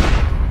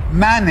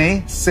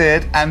 Manny,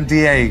 Sid, and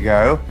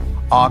Diego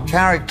are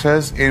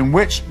characters in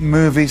which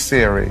movie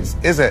series?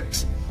 Is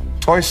it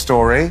Toy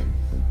Story,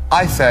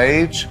 Ice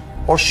Age,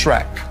 or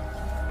Shrek?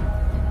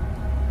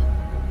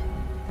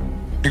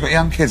 You've got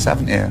young kids,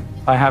 haven't you?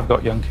 I have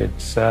got young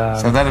kids.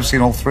 So they'd have seen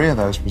all 3 of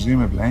those,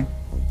 presumably.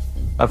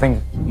 I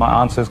think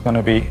my answer is going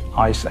to be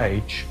Ice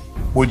Age.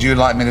 Would you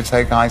like me to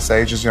take Ice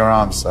Age as your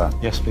answer?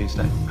 Yes, please,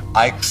 Dave.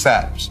 I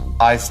accept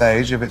Ice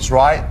Age. If it's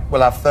right,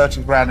 we'll have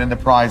 30 grand in the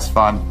prize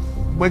fund.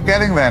 We're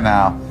getting there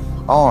now.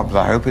 Oh, but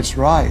I hope it's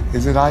right.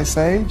 Is it Ice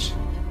Age?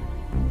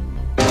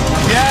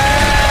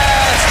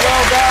 Yes!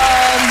 Well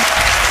done!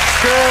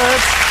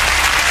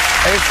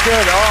 It's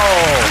good.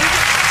 Oh,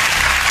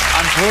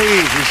 I'm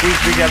pleased. We seem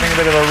to be getting a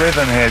bit of a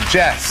rhythm here.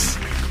 Jess,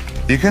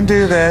 you can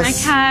do this.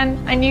 I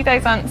can. I knew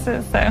those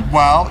answers, so.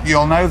 Well,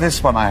 you'll know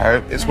this one, I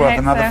hope. It's worth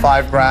another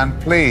 5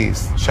 grand.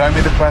 Please, show me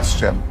the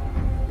question.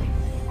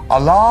 A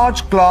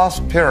large glass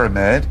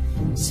pyramid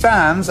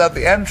stands at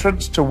the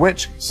entrance to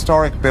which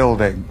historic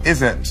building?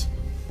 Is it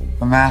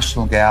the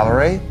National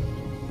Gallery,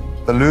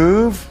 the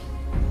Louvre,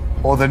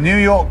 or the New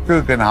York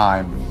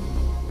Guggenheim?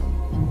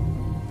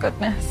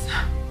 Goodness.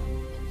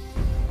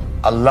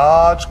 A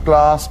large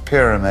glass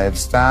pyramid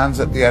stands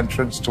at the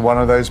entrance to one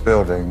of those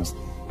buildings.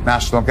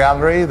 National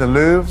Gallery, the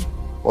Louvre,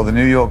 or the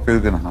New York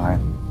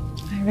Guggenheim?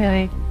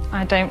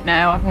 I don't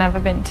know. I've never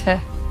been to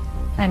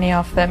any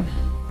of them.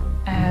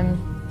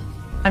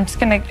 I'm just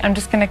gonna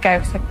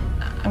go. So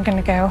I'm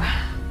gonna go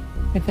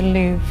with the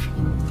Louvre.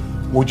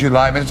 Would you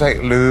like me to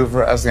take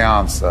Louvre as the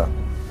answer?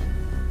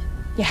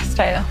 Yes,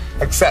 Dale.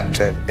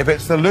 Accepted. If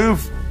it's the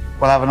Louvre,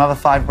 we'll have another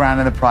 5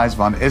 grand in the prize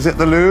fund. Is it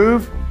the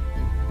Louvre?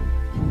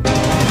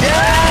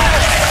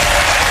 Yes!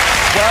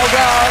 Well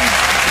done.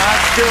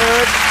 That's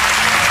good.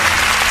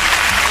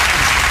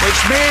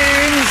 Which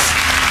means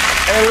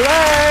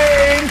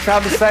Elaine,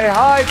 come say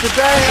hi to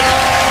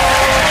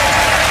Dale.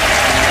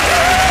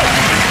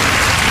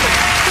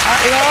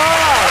 At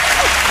last.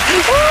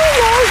 Oh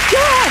my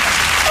God.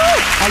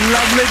 How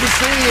lovely to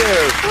see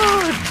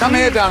you. Come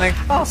here, darling.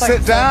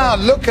 Sit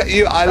down. Look at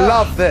you. I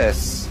love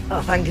this.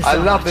 Oh, thank you so I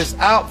love much. this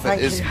outfit.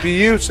 Thank It's you.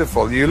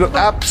 beautiful. You look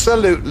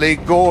absolutely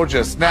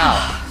gorgeous. Now,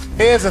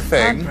 here's the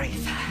thing.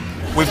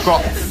 We've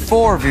got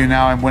 4 of you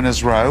now in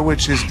winner's row,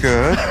 which is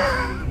good.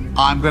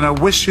 I'm going to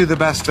wish you the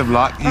best of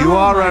luck. You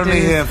are only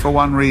here for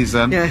one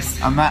reason. Yes.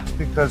 And that's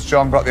because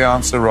John got the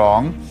answer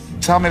wrong.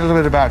 Tell me a little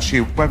bit about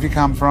you. Where have you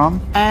come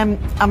from? I'm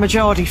a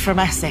Geordie from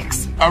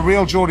Essex. A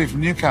real Geordie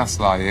from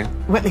Newcastle, are you?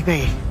 Whitley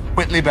Bay.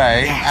 Whitley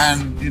Bay, Yes.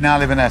 and you now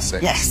live in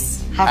Essex?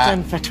 Yes. Have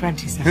done for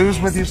 27 Who's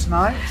years. with you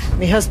tonight?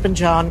 My husband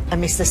John and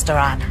my sister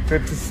Anne.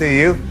 Good to see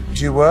you.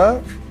 Do you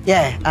work?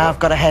 Yeah, I've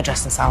got a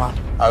hairdressing salon.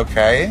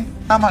 Okay.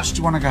 How much do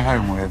you want to go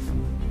home with?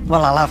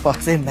 Well, I'll have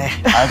what's in there.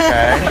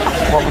 Okay.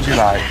 What would you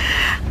like?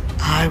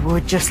 I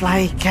would just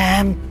like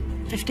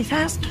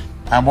 50,000.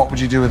 And what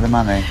would you do with the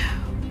money?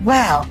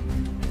 Well,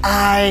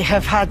 I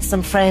have had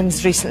some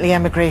friends recently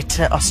emigrate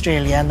to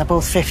Australia, and they're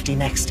both 50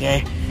 next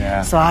year.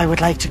 Yeah. So I would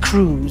like to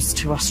cruise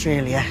to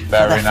Australia for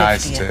Very their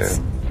nice 50th.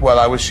 too. Well,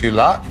 I wish you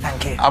luck.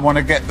 Thank you. I want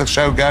to get the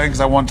show going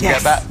because I want to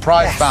Yes. get that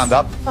prize Yes. found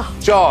up.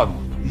 John,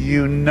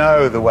 you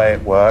know the way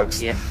it works.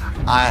 Yeah.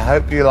 I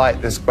hope you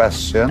like this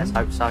question. Let's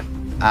hope so.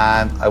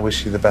 And I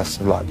wish you the best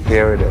of luck.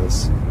 Here it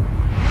is.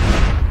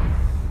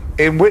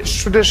 In which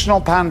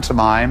traditional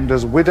pantomime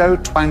does Widow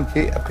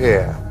Twankey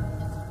appear?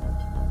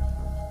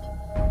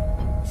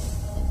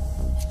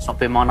 It's not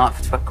been my night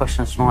for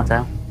questions tonight,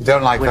 Dale. You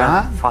don't like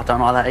that? I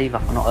don't like that either.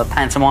 I'm not a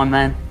pantomime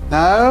man.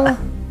 No?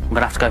 I'm going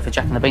to have to go for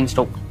Jack and the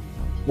Beanstalk.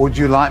 Would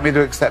you like me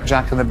to accept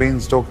Jack and the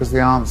Beanstalk as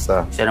the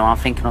answer? Is there anyone I'm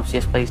thinking of?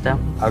 Yes, please, Dale.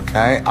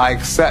 Okay, I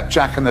accept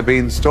Jack and the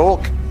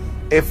Beanstalk.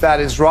 If that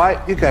is right,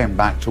 you're going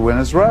back to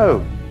Winners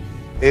Row.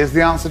 Is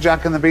the answer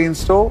Jack and the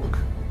Beanstalk?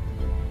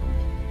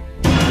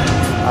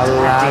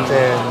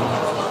 Aladdin.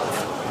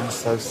 I'm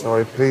so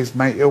sorry. Please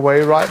make your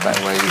way right back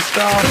where you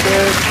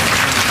started.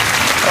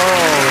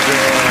 Oh,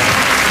 dear.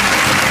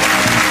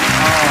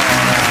 Oh,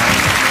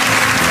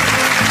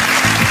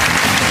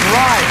 no.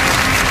 Right.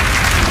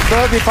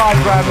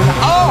 35 grand.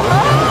 Oh!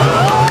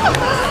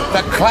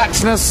 The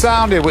klaxon has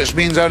sounded, which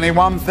means only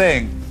one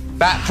thing.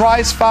 That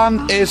prize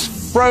fund is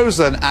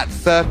frozen at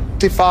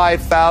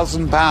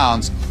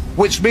 £35,000,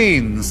 which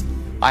means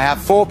I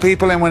have 4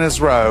 people in Winners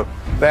Row.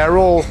 They're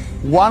all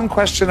one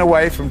question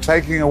away from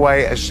taking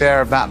away a share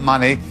of that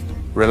money.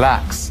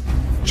 Relax.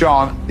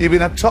 John, you've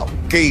been a top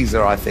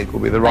geezer, I think,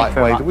 would be the right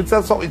way.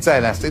 That's what we'd say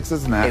in Essex,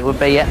 isn't it? It would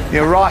be, yeah.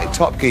 You're right,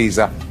 top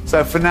geezer.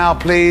 So for now,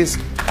 please,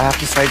 I have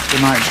to say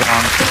good night,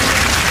 John.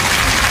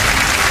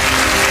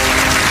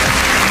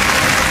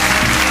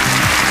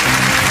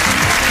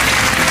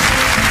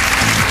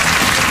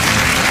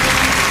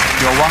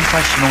 You're one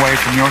question away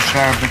from your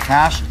share of the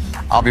cash.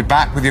 I'll be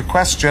back with your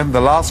question,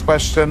 the last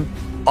question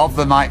of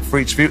the night for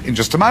each of you, in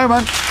just a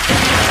moment.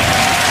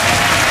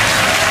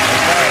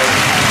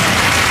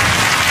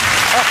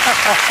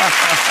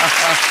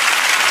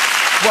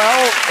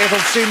 Well, it'll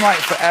seem like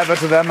forever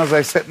to them as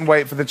they sit and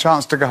wait for the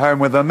chance to go home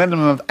with a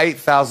minimum of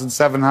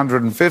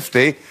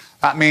 8,750.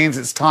 That means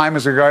it's time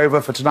as we go over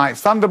for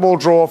tonight's Thunderball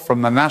draw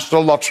from the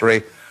National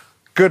Lottery.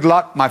 Good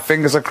luck. My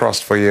fingers are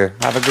crossed for you.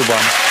 Have a good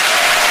one.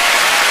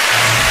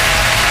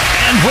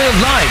 And we're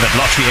live at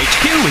Lottery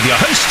HQ with your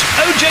host,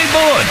 OJ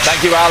Board.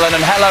 Thank you, Alan,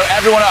 and hello,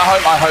 everyone at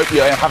home. I hope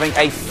you're having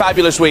a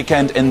fabulous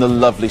weekend in the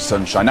lovely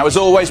sunshine. Now, as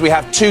always, we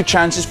have 2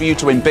 chances for you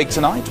to win big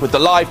tonight with the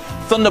live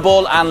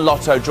Thunderball and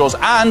Lotto draws,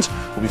 and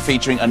we'll be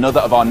featuring another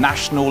of our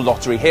National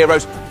Lottery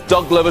heroes.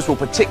 Dog lovers will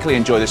particularly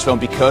enjoy this film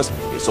because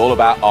it's all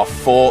about our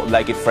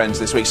 4-legged friends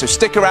this week. So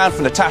stick around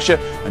for Natasha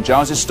and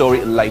Giles'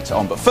 story later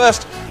on. But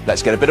first,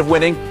 let's get a bit of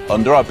winning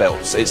under our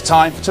belts. It's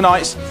time for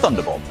tonight's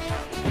Thunderball.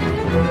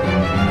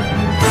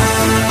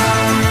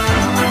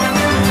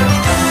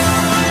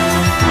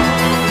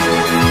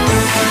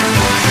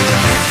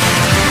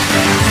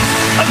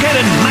 Okay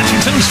then,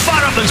 Matchingtons,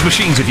 fire up those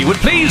machines if you would,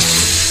 please.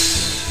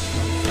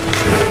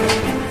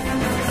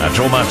 Our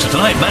draw master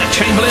tonight, Matt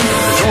Chamberlain.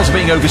 The draws are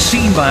being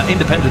overseen by our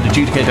independent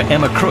adjudicator,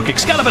 Emma Crook.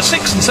 Excalibur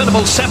 6 and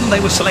Thunderball 7, they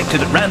were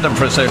selected at random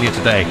for us earlier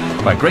today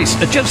by Grace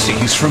Josie,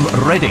 who's from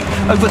Reading.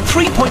 Over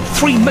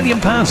 £3.3 million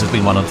has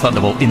been won on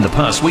Thunderball in the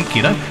past week,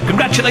 you know.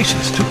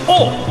 Congratulations to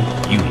all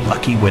you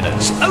lucky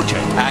winners. OJ.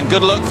 And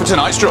good luck for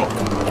tonight's draw.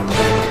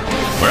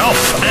 We're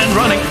off and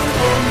running.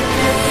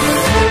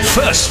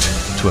 First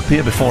to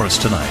appear before us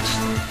tonight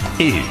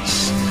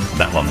is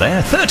that one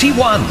there,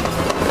 31.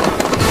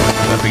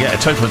 Don't forget, a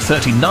total of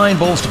 39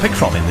 balls to pick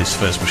from in this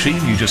first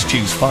machine. You just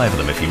choose 5 of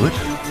them if you would.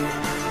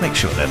 Make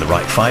sure they're the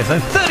right 5 though.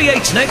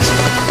 38's next.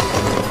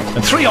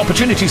 And 3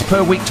 opportunities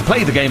per week to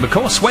play the game, of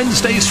course.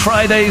 Wednesdays,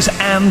 Fridays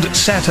and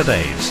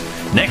Saturdays.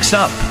 Next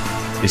up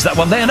is that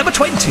one there, number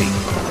 20.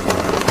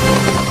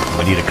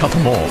 We need a couple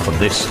more from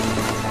this,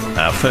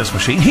 our first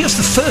machine. Here's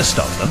the first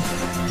of them.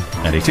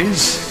 And it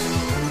is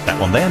that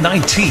one there,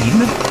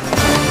 19.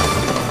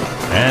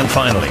 And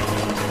finally,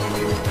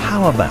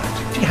 how about,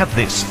 do you have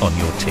this on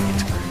your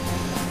ticket?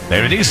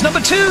 There it is, number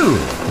 2.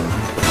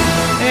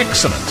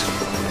 Excellent.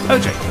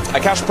 OJ. A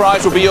cash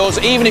prize will be yours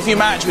even if you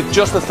match with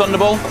just the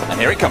Thunderball. And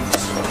here it comes.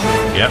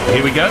 Yep,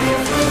 here we go.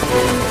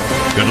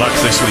 Good luck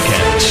this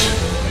weekend.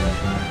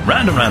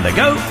 Round and round they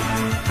go.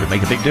 Could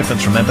make a big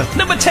difference, remember.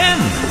 Number 10.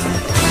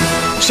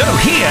 So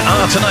here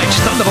are tonight's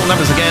Thunderball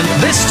numbers again,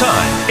 this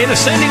time in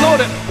ascending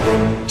order.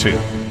 2,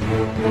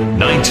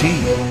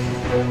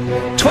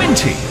 19,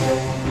 20,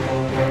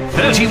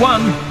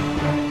 31,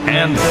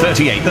 and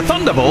 38. The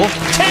Thunderball,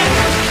 10.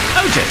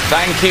 OJ.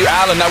 Thank you,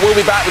 Alan. Now, we'll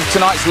be back with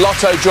tonight's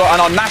Lotto draw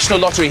and our National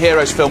Lottery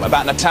Heroes film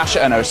about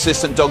Natasha and her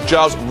assistant dog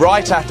Giles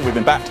right after we've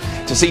been back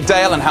to see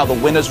Dale and how the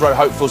Winners Row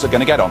hopefuls are going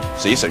to get on.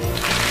 See you soon. Good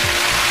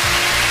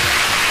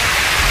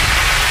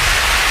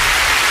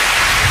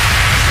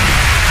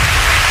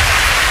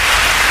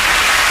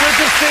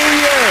to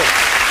see you.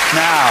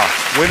 Now,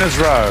 Winners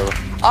Row.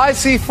 I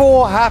see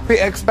 4 happy,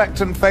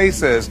 expectant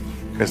faces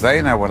because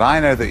they know what I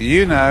know that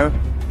you know.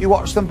 You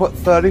watch them put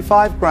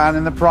 35 grand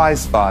in the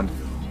prize fund,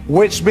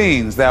 which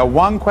means they're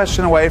one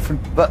question away from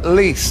at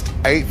least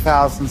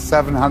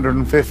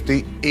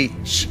 8,750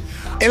 each.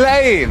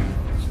 Elaine,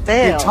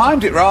 you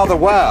timed it rather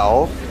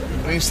well.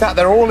 You sat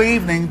there all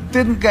evening,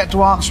 didn't get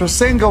to answer a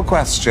single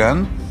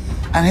question,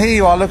 and here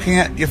you are looking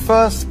at your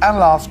first and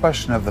last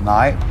question of the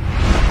night.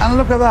 And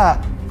look at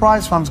that,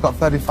 prize fund's got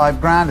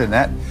 35 grand in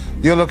it.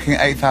 You're looking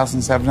at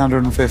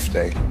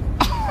 8,750.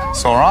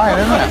 It's all right,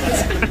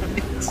 isn't it?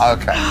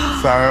 Okay,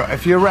 so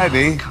if you're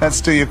ready,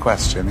 let's do your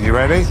question. Are you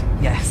ready?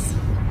 Yes.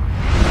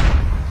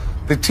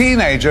 The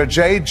teenager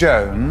Jay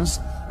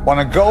Jones won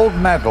a gold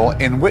medal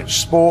in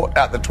which sport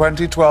at the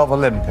 2012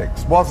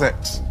 Olympics? Was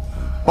it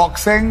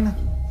boxing,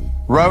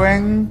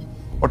 rowing,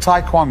 or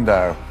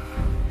taekwondo?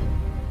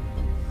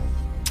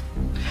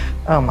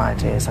 Oh my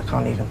days, I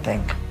can't even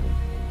think.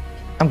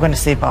 I'm going to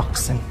say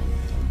boxing.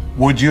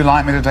 Would you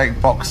like me to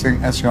take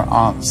boxing as your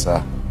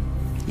answer?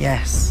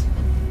 Yes,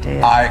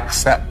 dear. I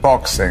accept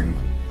boxing.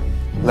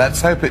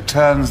 Let's hope it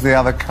turns the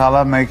other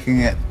colour, making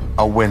it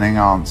a winning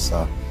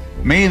answer.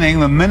 Meaning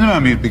the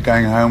minimum you'd be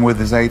going home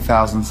with is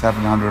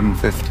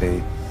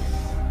 8,750.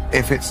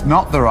 If it's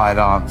not the right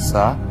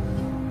answer,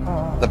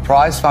 the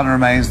prize fund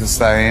remains the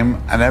same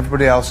and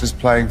everybody else is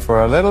playing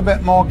for a little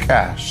bit more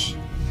cash.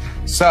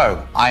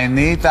 So, I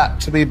need that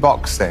to be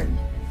boxing.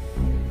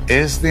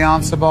 Is the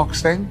answer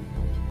boxing?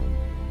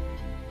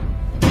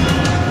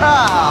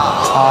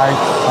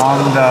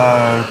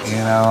 Taekwondo.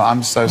 You know,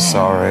 I'm so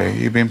sorry.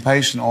 You've been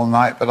patient all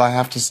night, but I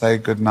have to say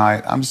good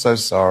night. I'm so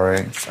sorry.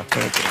 It's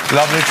okay, dear.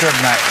 Lovely to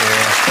have met you.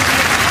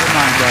 Good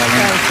night,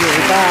 darling. Thank you.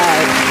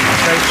 Bye.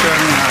 Safe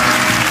journey home.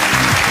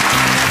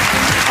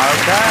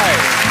 Okay.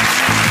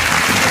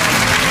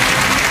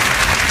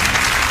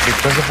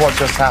 Because of what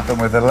just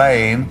happened with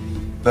Elaine,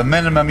 the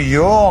minimum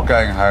you're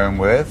going home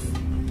with,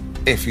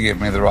 if you give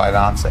me the right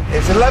answer,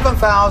 is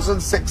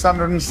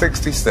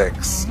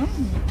 11,666.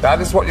 That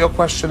is what your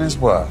question is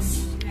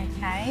worth.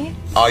 Okay.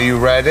 Are you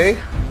ready?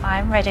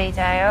 I'm ready,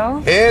 Dale.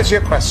 Here's your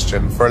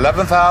question for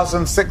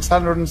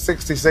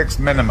 11,666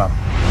 minimum.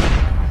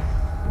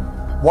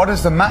 What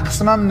is the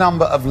maximum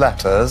number of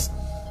letters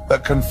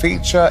that can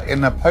feature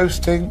in a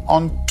posting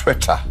on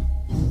Twitter?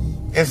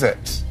 Is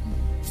it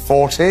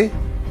 40,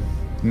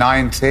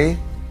 90,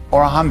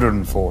 or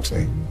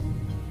 140?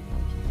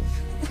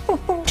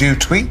 Do you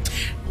tweet?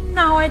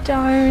 No, I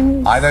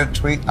don't. I don't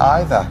tweet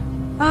either.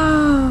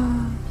 Oh.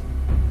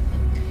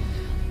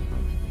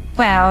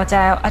 Well,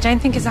 Dale, I don't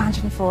think it's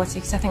 140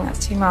 because I think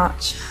that's too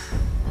much.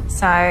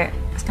 So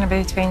it's going to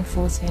be between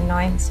 40 and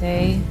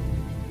 90.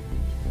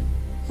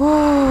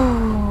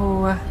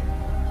 Ooh.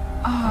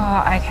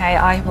 Oh, okay,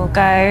 I will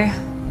go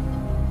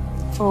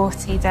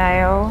 40,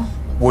 Dale.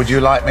 Would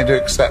you like me to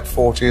accept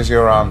 40 as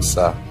your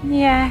answer?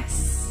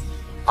 Yes.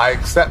 I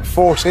accept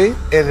 40.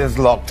 It is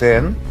locked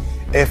in.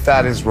 If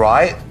that is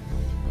right,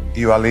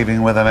 you are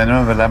leaving with a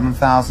minimum of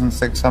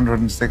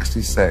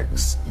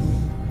 11,666.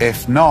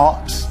 If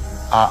not,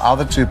 our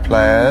other two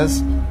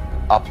players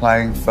are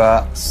playing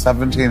for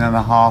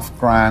 17.5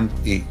 grand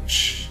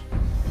each.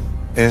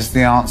 Is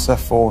the answer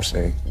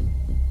 40?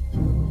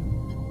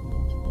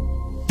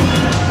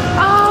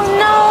 Oh,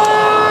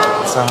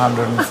 no! It's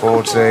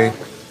 140.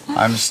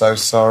 I'm so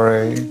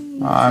sorry.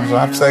 I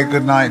have to say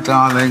good night,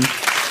 darling.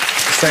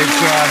 Safe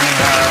journey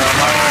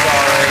home. I'm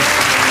sorry.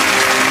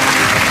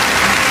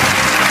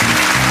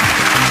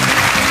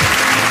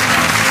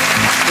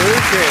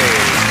 Spooky.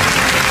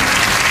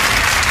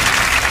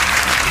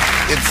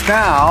 It's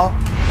now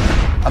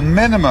a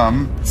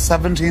minimum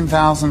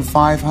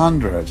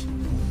 17,500.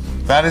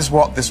 That is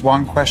what this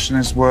one question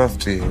is worth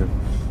to you.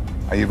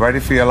 Are you ready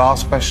for your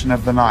last question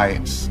of the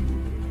night?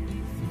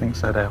 I think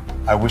so, Dale.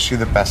 I wish you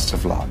the best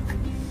of luck.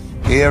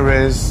 Here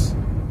is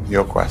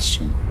your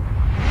question.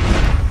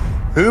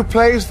 Who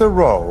plays the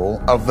role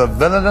of the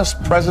villainous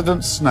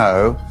President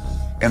Snow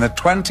in the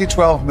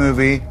 2012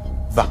 movie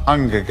The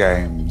Hunger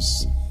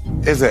Games?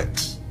 Is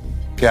it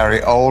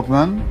Gary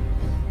Oldman,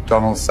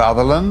 Donald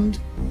Sutherland,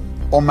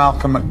 or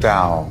Malcolm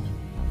McDowell?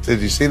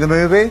 Did you see the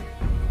movie?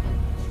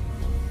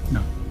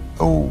 No.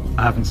 Oh.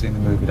 I haven't seen the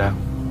movie, Dale.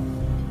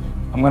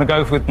 I'm going to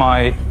go with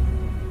my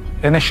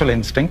initial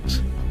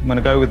instinct. I'm going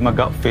to go with my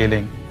gut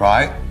feeling.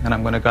 Right. And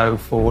I'm going to go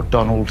for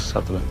Donald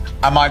Sutherland.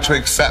 Am I to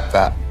accept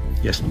that?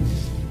 Yes.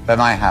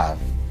 Then I have.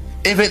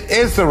 If it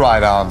is the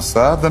right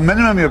answer, the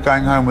minimum you're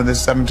going home with is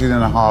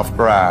 17.5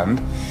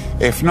 grand.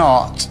 If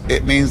not,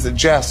 it means that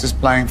Jess is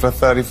playing for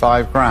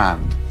 35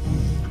 grand.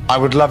 I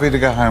would love you to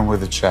go home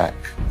with a check.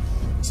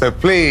 So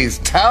please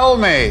tell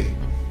me,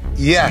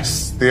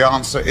 yes, the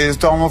answer is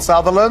Donald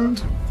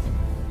Sutherland.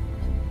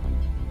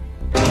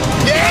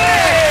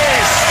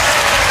 Yes!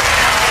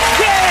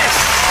 Yes!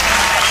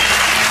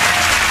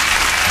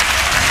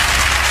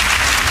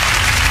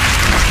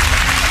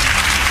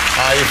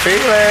 How are you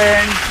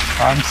feeling?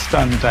 I'm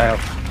stunned, Dale.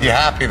 You're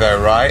happy though,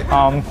 right?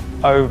 I'm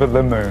over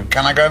the moon.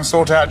 Can I go and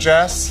sort out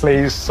Jess?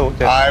 Please sort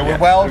it out. Yeah.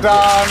 Well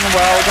done,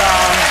 well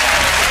done.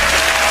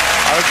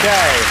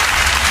 Okay.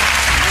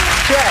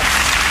 Jess,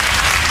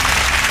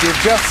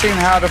 you've just seen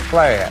how to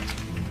play it.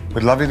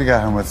 We'd love you to go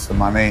home with some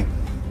money.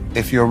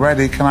 If you're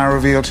ready, can I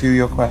reveal to you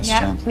your question?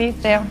 Yeah, please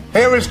do.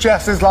 Here is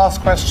Jess's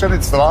last question.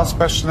 It's the last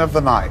question of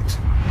the night.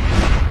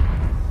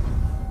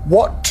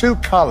 What two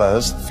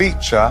colours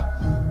feature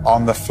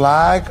on the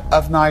flag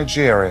of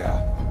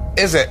Nigeria?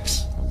 Is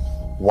it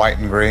white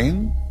and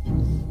green,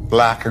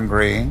 black and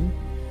green,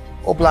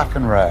 or black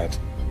and red?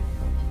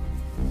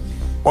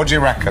 What do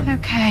you reckon?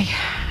 Okay.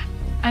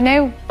 I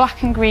know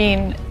black and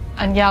green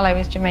and yellow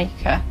is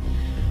Jamaica.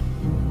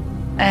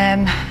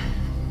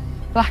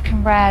 Black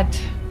and red,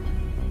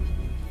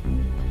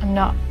 I'm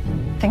not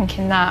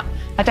thinking that.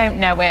 I don't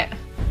know it.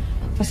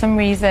 For some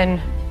reason,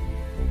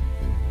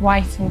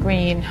 white and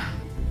green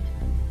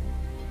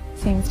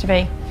seems to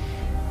be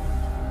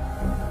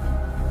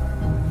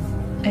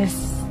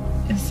is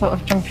sort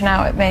of jumping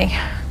out at me.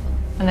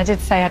 And I did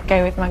say I'd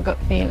go with my gut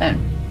feeling.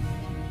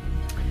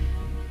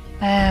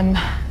 I'm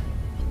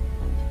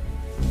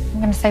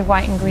going to say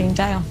white and green,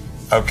 Dale.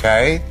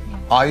 Okay.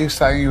 Are you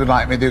saying you would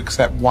like me to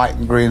accept white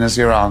and green as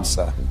your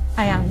answer?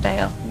 I am,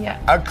 Dale, yeah.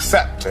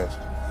 Accepted.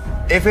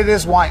 If it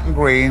is white and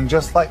green,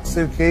 just like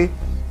Suki,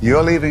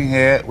 you're leaving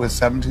here with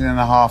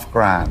 17.5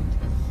 grand.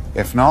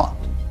 If not,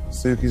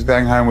 Suki's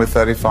going home with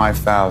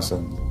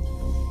 35,000.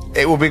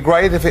 It would be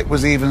great if it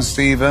was even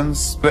Stevens,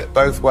 split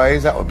both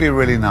ways. That would be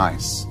really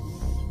nice.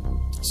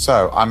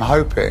 So, I'm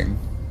hoping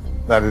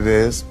that it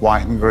is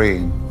white and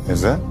green.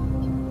 Is it? Well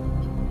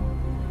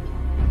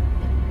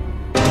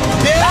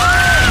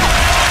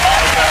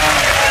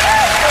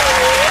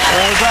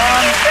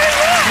done.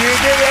 You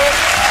did it.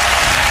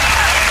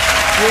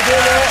 You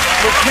did it,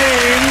 which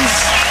means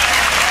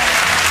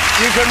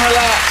you can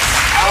relax.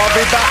 I'll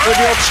be back with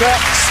your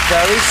checks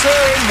very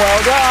soon.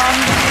 Well done.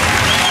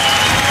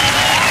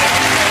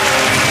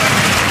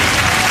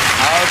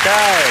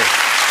 Okay.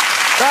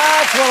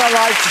 That's what I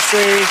like to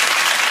see.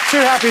 2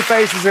 happy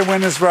faces in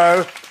Winners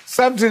Row.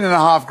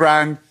 17.5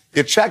 grand.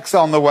 Your check's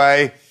on the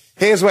way.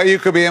 Here's where you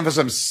could be in for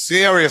some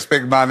serious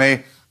big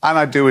money. And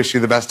I do wish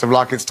you the best of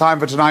luck. It's time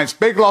for tonight's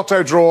big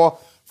lotto draw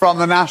from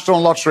the National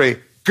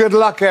Lottery. Good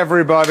luck,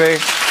 everybody.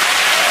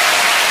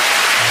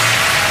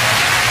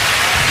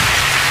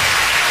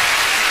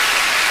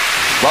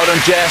 Well done,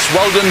 Jess.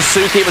 Well done,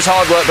 Suki. It was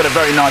hard work, but a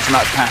very nice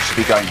amount of cash to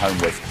be going home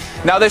with.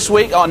 Now, this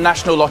week, our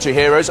National Lottery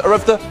heroes are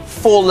of the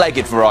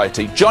 4-legged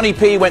variety. Johnny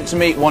P went to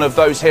meet one of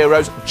those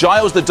heroes,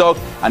 Giles the dog,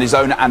 and his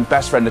owner and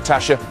best friend,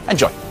 Natasha.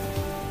 Enjoy.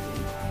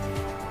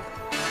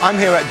 I'm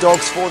here at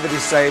Dogs for the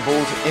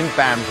Disabled in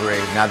Banbury.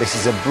 Now, this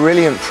is a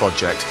brilliant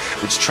project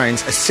which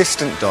trains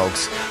assistant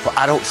dogs for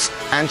adults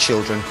and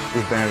children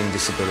with varying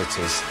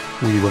disabilities.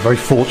 We were very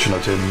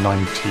fortunate in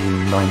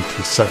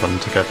 1997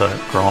 to get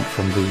a grant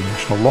from the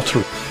National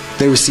Lottery.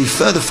 They received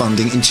further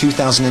funding in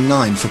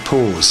 2009 for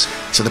PAWS,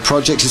 so the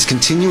project is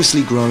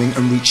continuously growing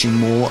and reaching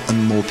more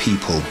and more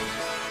people.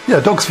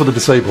 Yeah, Dogs for the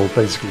Disabled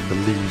basically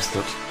believes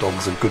that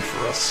dogs are good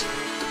for us.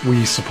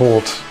 We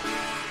support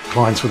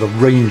clients with a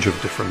range of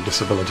different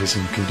disabilities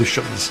and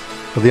conditions,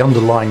 but the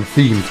underlying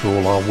theme through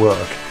all our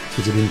work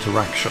is an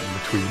interaction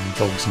between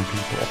dogs and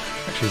people.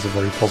 Actually, is a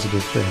very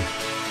positive thing.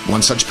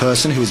 One such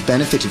person who has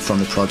benefited from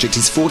the project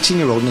is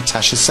 14-year-old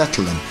Natasha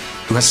Settleman,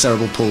 who has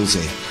cerebral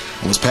palsy,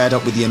 and was paired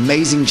up with the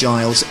amazing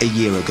Giles a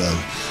year ago,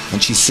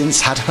 and she's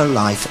since had her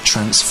life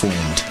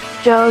transformed.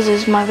 Giles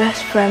is my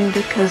best friend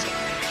because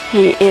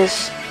he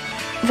is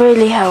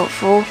really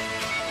helpful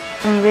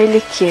and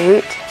really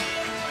cute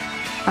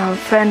and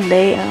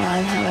friendly, and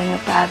I'm having a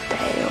bad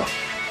day,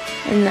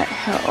 and that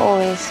he'll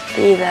always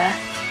be there.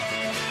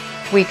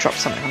 We drop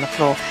something on the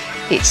floor,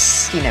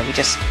 it's, you know, we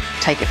just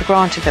take it for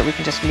granted that we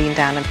can just lean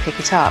down and pick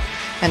it up.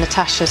 And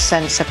Natasha's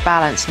sense of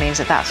balance means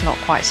that that's not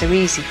quite so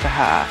easy for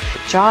her.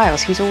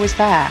 Giles, who's always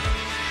there,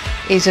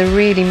 is a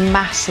really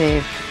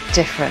massive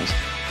difference.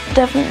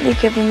 Definitely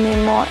given me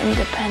more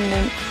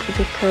independence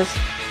because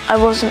I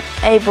wasn't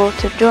able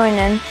to join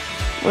in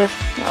with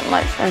what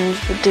my friends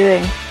were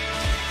doing.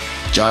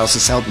 Giles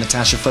has helped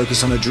Natasha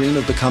focus on her dream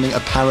of becoming a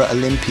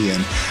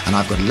Para-Olympian, and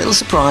I've got a little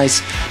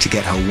surprise to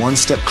get her one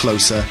step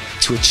closer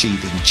to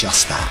achieving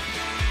just that.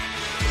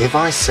 If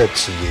I said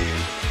to you,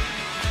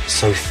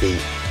 Sophie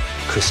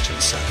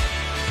Christensen,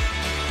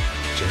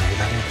 do you know who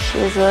that is? She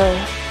was a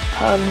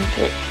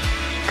Paralympic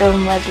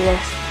gold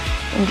medalist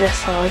in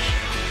dressage.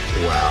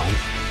 Well,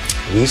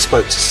 we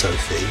spoke to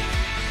Sophie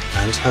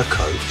and her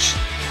coach,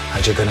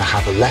 and you're going to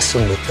have a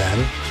lesson with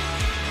them.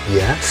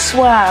 Yes?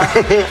 Wow,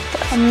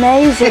 that's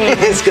amazing.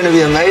 It's going to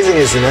be amazing,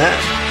 isn't it?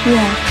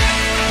 Yeah.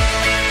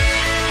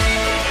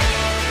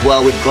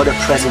 Well, we've got a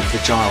present for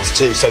Giles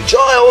too. So,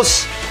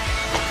 Giles,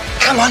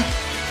 come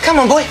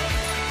on, boy.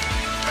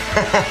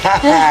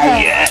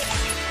 Yes.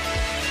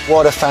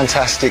 What a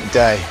fantastic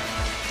day.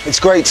 It's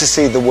great to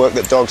see the work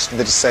that Dogs for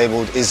the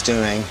Disabled is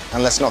doing.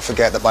 And let's not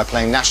forget that by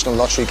playing National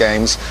Lottery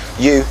games,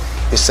 you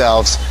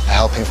yourselves are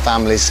helping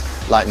families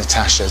like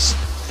Natasha's.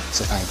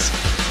 So thanks.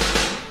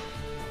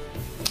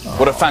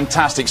 What a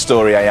fantastic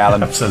story, eh,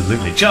 Alan?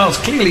 Absolutely. Giles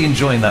clearly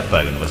enjoying that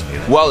bone, wasn't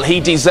he? Well, he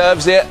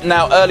deserves it.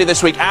 Now, earlier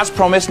this week, as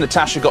promised,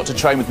 Natasha got to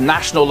train with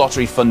National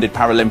Lottery-funded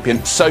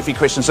Paralympian Sophie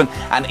Christensen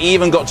and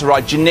even got to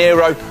ride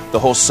Gennaro, the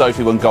horse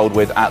Sophie won gold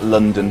with at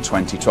London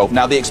 2012.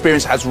 Now, the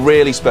experience has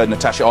really spurred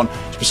Natasha on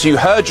to pursue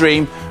her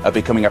dream of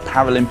becoming a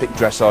Paralympic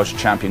dressage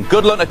champion.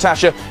 Good luck,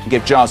 Natasha, and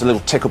give Giles a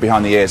little tickle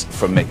behind the ears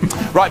from me.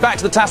 Right, back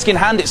to the task in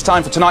hand. It's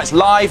time for tonight's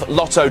live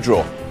lotto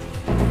draw.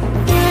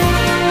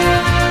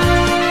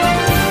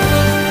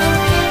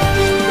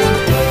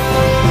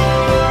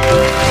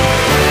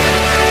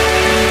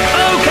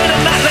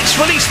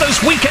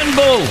 main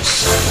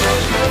balls.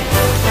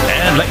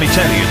 And let me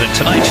tell you that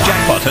tonight's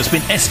jackpot has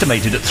been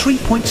estimated at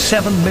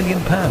 £3.7 million,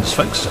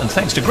 folks. And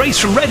thanks to Grace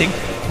from Reading,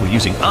 we're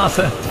using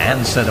Arthur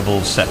and Centre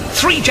Ball 7.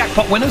 3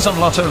 jackpot winners on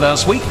Lotto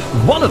last week.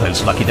 One of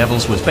those lucky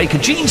devils was Baker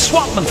Jean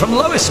Swatman from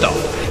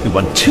Lowestoft, who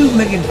won £2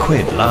 million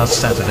last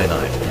Saturday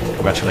night.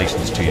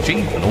 Congratulations to you,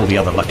 Jean, and all the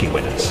other lucky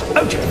winners.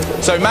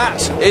 OJ. So,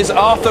 Matt, is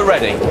Arthur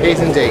ready? He is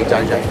indeed,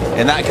 OJ.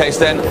 In that case,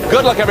 then,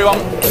 good luck, everyone.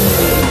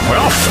 We're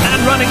off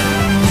and running.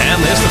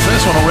 And there's the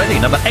first one already,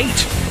 number 8,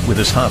 with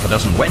us half a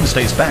dozen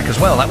Wednesdays back as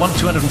well. That one,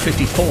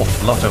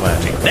 254th Lotto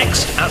outing.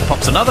 Next, out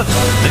pops another.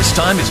 This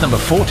time it's number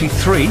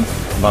 43.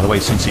 By the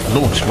way, since it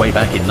launched way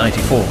back in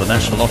 '94, the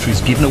National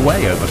Lottery's given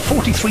away over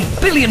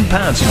 £43 billion in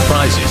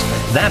prizes.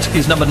 That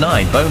is number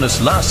 9, bonus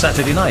last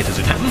Saturday night, as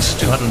it happens,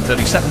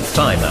 237th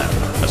time now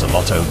as a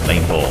Lotto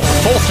main ball.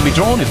 Fourth to be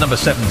drawn is number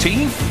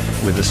 17,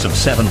 with us some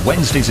 7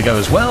 Wednesdays ago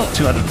as well,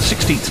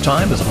 216th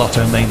time as a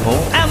Lotto main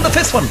ball. And the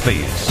 5th one,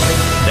 please.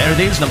 There it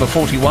is, number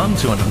 41,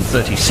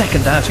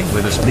 232nd outing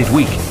with us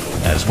midweek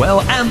as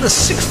well. And the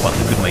 6th one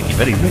that could make you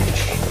very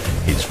rich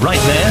is right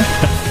there,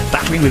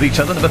 battling with each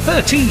other, number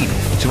 13,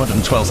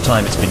 212th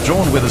time it's been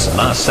drawn with us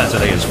last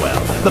Saturday as well.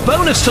 The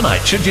bonus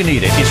tonight, should you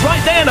need it, is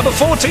right there, number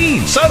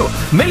 14. So,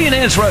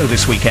 Millionaires Row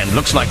this weekend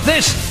looks like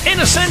this, in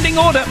ascending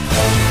order.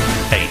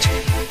 8,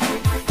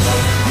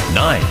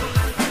 9,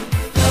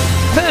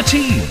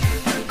 13,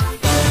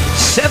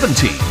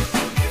 17,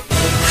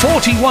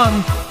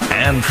 41,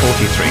 and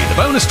 43. The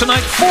bonus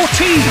tonight, 14.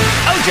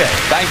 OJ.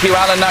 Thank you,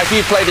 Alan. Now, if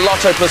you've played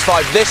Lotto Plus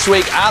 5 this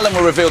week, Alan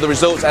will reveal the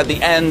results at the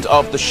end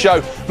of the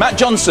show. Matt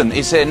Johnson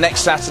is here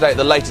next Saturday at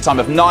the later time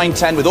of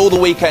 9:10 with all the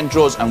weekend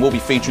draws, and we'll be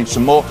featuring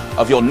some more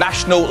of your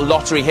National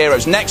Lottery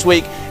heroes. Next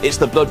week, it's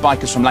the Blood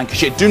Bikers from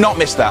Lancashire. Do not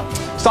miss that.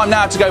 It's time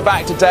now to go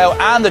back to Dale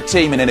and the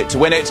team in It to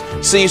Win It.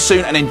 See you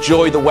soon and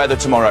enjoy the weather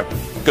tomorrow.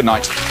 Good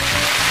night.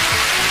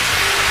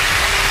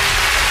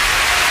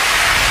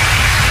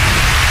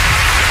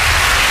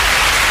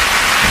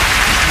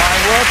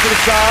 For the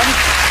Sun.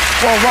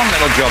 Well, one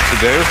little job to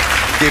do.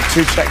 Give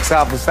 2 cheques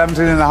out for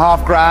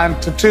 17.5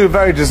 grand to 2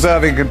 very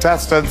deserving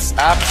contestants.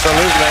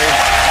 Absolutely.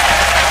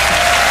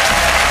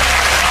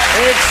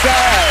 It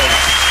says,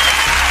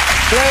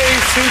 play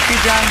Suki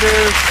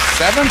Jandu,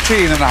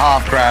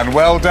 17.5 grand.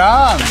 Well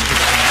done. You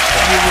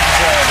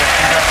deserve it.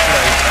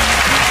 Congratulations.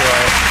 Enjoy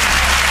it.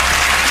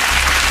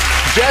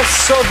 Jess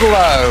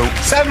Sudlow,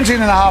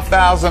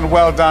 17,500.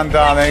 Well done,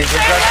 darling.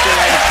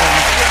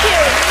 Congratulations. Thank you.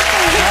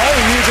 No,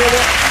 you did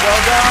it.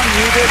 Well done.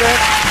 You did it.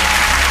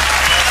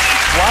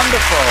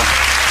 Wonderful.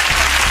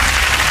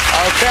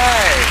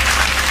 Okay.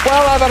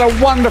 Well, I've had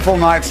a wonderful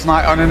night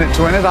tonight on In It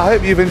to Win It. I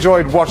hope you've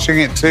enjoyed watching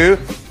it too.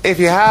 If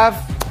you have,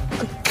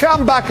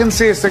 come back and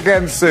see us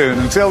again soon.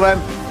 Until then,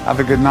 have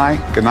a good night.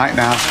 Good night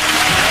now.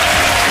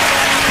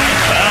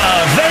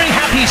 Very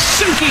happy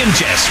Suki and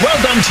Jess. Well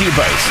done to you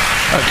both.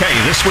 Okay,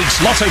 this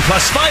week's Lotto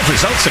Plus 5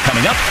 results are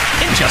coming up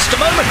in just a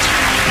moment.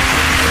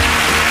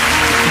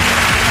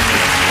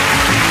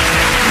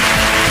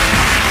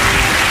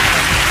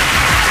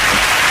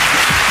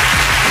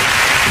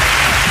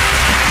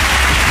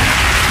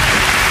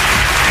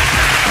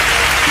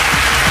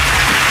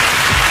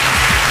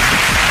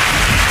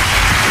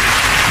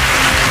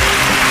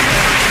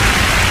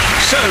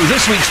 So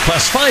this week's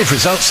Plus 5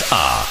 results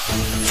are: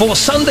 for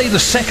Sunday the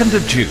 2nd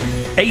of June,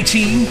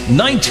 18,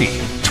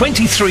 19,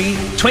 23,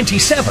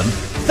 27,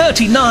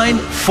 39,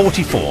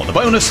 44. The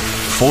bonus,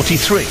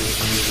 43.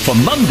 For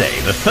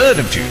Monday the 3rd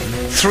of June,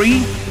 3,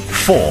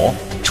 4,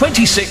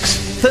 26,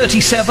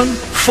 37,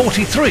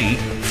 43,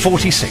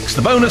 46.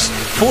 The bonus,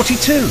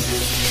 42.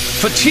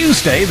 For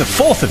Tuesday the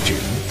 4th of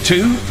June,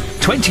 2,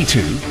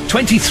 22,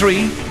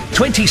 23,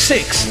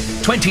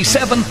 26,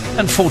 27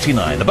 and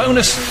 49. The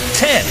bonus,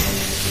 10.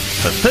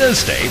 For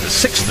Thursday, the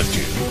 6th of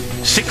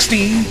June,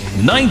 16,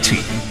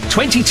 19,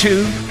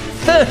 22,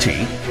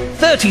 30,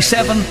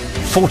 37,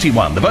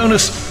 41. The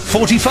bonus,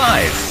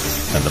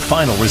 45. And the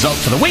final result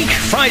for the week,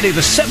 Friday,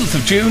 the 7th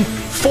of June,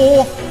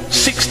 4,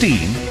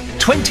 16,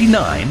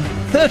 29,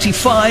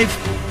 35,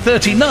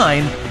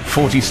 39,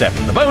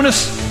 47. The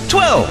bonus,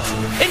 12.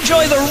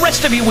 Enjoy the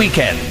rest of your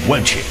weekend,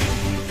 won't you?